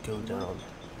go down.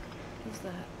 Who's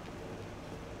that?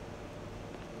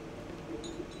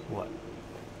 What?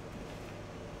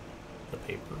 The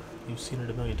paper. You've seen it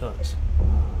a million times.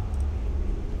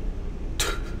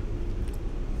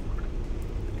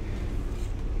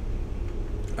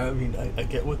 I mean, I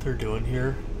get what they're doing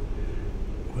here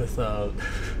with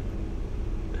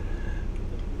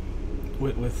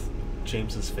with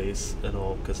James's face and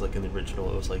all, because like in the original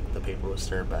it was like the paper was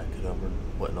staring back at him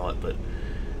and whatnot, but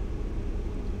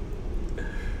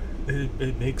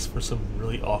it makes for some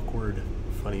really awkward,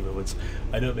 funny moments.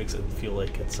 I know it makes it feel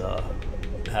like it's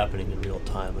happening in real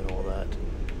time and all that,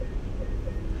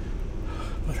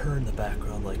 but her in the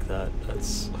background like that,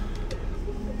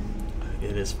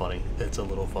 it is funny. It's a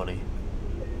little funny,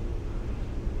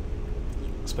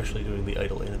 especially doing the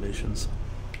idle animations.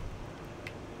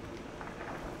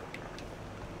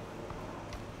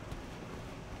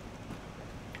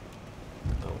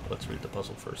 Let's read the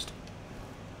puzzle first.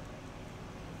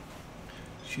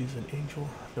 She's an angel,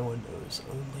 no one knows.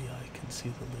 Only I can see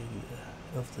the lady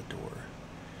of the door.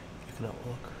 You cannot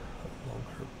walk along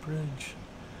her bridge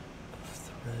of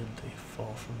thread. They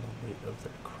fall from the weight of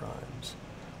their crimes.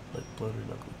 Like bloated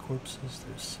ugly corpses,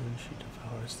 their sin, she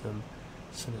devours them.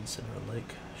 Sin and sin are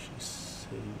alike. She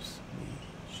saves me.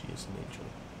 She is an angel.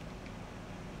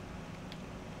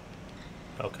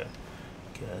 Okay.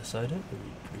 Guess I didn't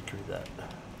read that.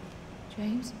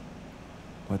 James?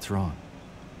 What's wrong?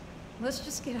 Let's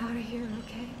just get out of here,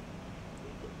 okay?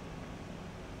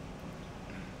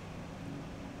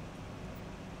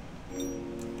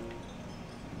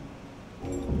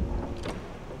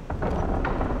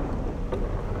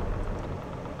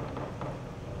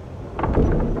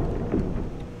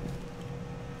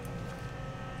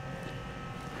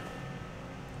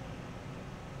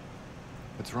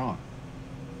 What's wrong?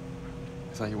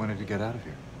 I thought you wanted to get out of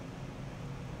here.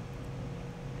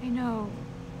 I know.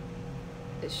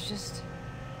 It's just...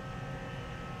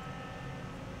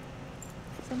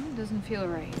 something doesn't feel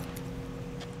right.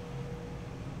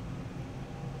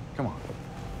 Come on.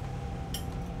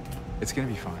 It's gonna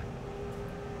be fine.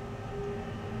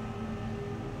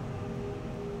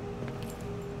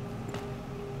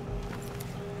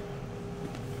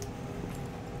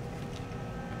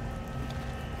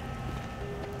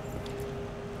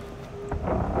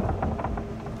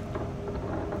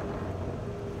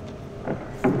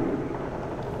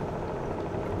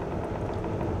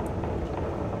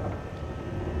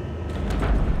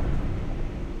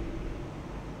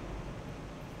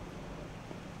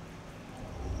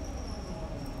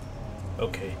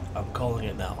 Okay, I'm calling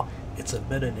it now. It's a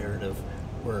meta-narrative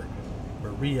where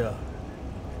Maria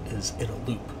is in a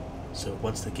loop. So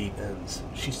once the game ends,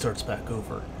 she starts back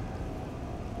over.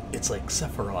 It's like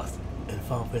Sephiroth in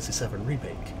Final Fantasy VII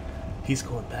Remake. He's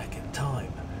going back in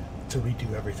time to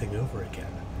redo everything over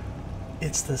again.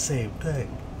 It's the same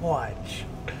thing. Watch.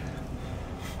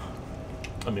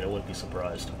 I mean, I wouldn't be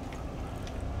surprised.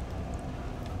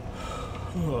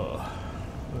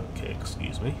 Okay,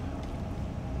 excuse me.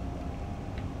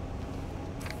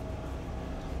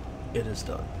 It is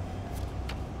done.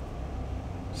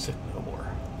 Sick no more.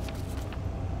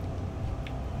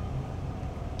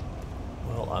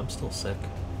 Well, I'm still sick.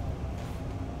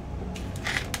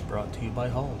 Brought to you by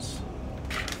Halls.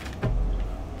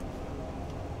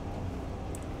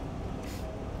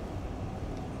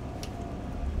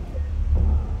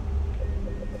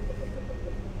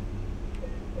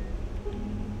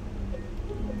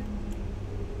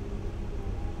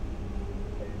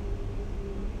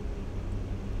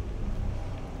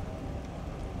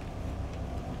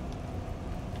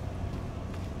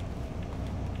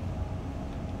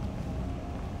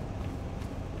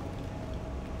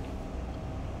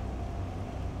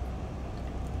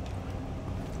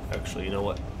 Actually, you know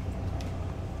what?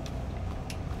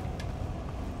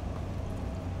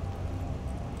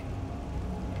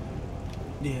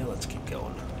 Yeah, let's keep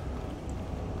going.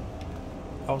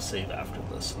 I'll save after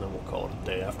this, and then we'll call it a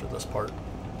day after this part.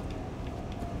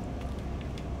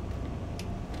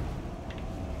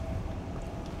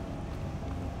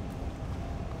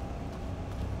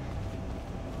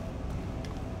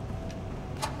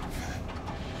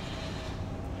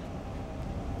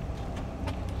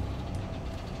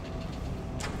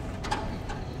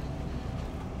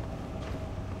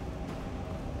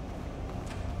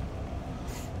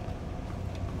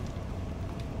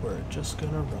 We're just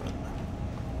gonna run.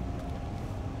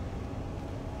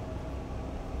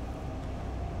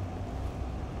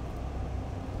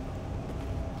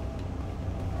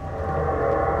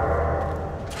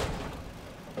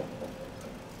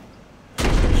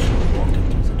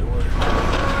 Walking through the door.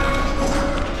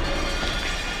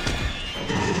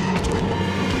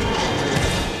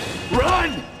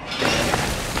 Run!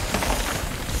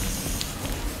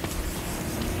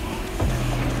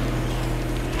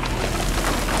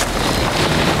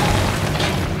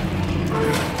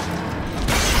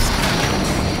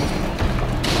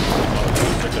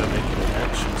 They're gonna make it an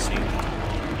action scene.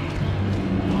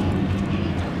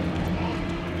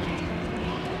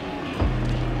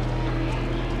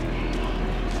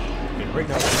 I mean, right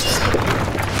now,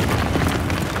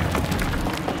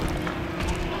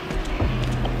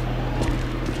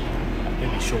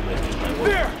 maybe she'll make it that way.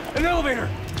 There! An elevator!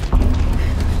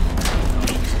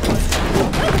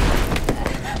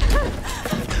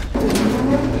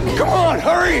 Come on,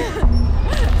 hurry!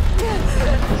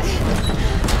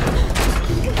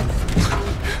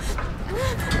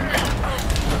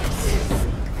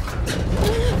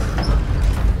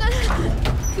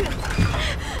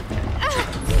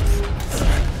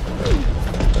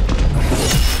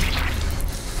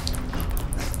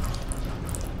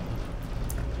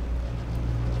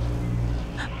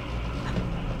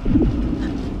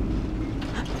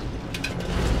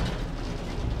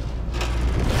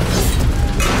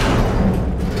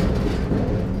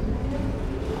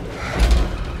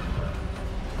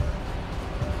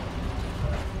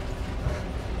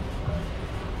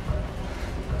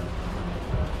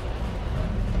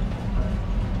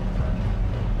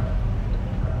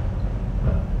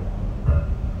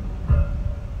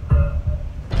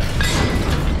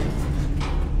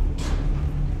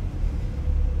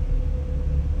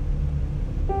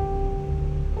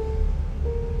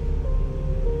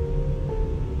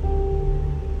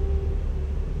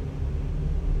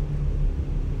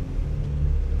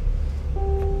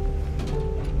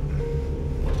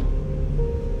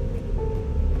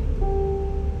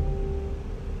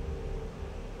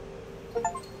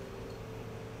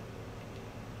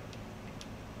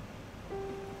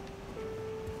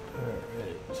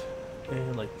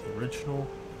 And like the original,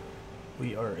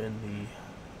 we are in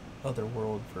the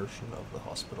otherworld version of the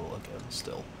hospital again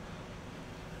still.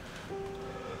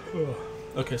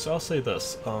 Okay, so I'll say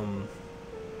this.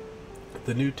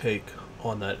 The new take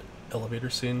on that elevator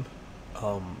scene,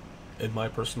 in my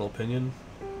personal opinion,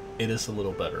 it is a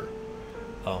little better.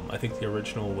 I think the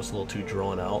original was a little too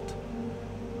drawn out,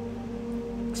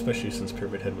 especially since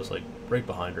Pyramid Head was like right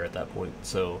behind her at that point.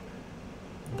 So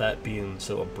that being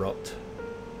so abrupt,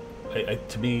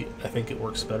 to me, I think it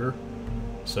works better.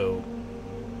 So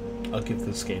I'll give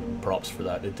this game props for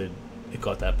that. It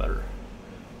got that better,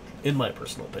 in my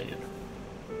personal opinion.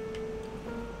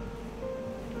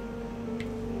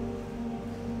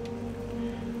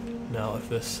 Now, if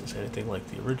this is anything like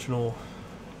the original,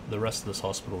 the rest of this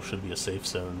hospital should be a safe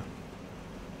zone.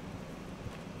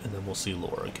 And then we'll see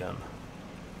Laura again.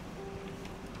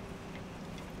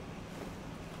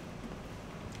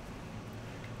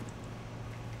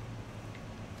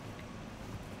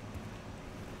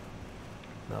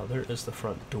 Now there is the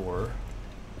front door,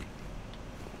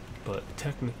 but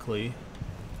technically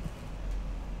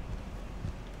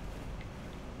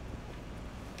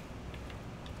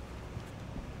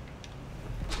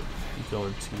go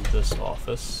into this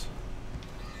office.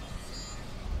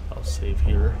 I'll save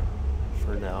here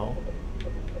for now.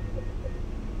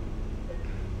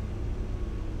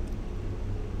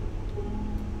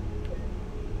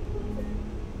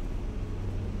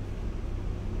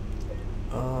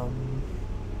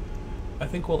 I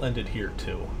think we'll end it here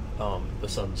too. The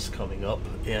sun's coming up,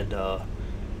 and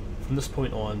from this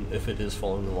point on, if it is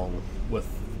following along with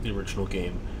the original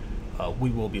game, we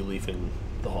will be leaving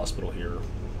the hospital here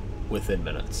within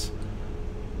minutes.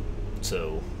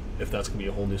 So if that's going to be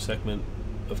a whole new segment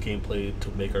of gameplay to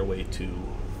make our way to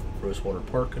Rosewater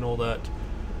Park and all that,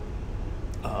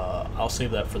 I'll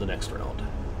save that for the next round.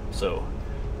 So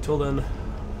till then,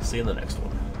 see you in the next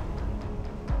one.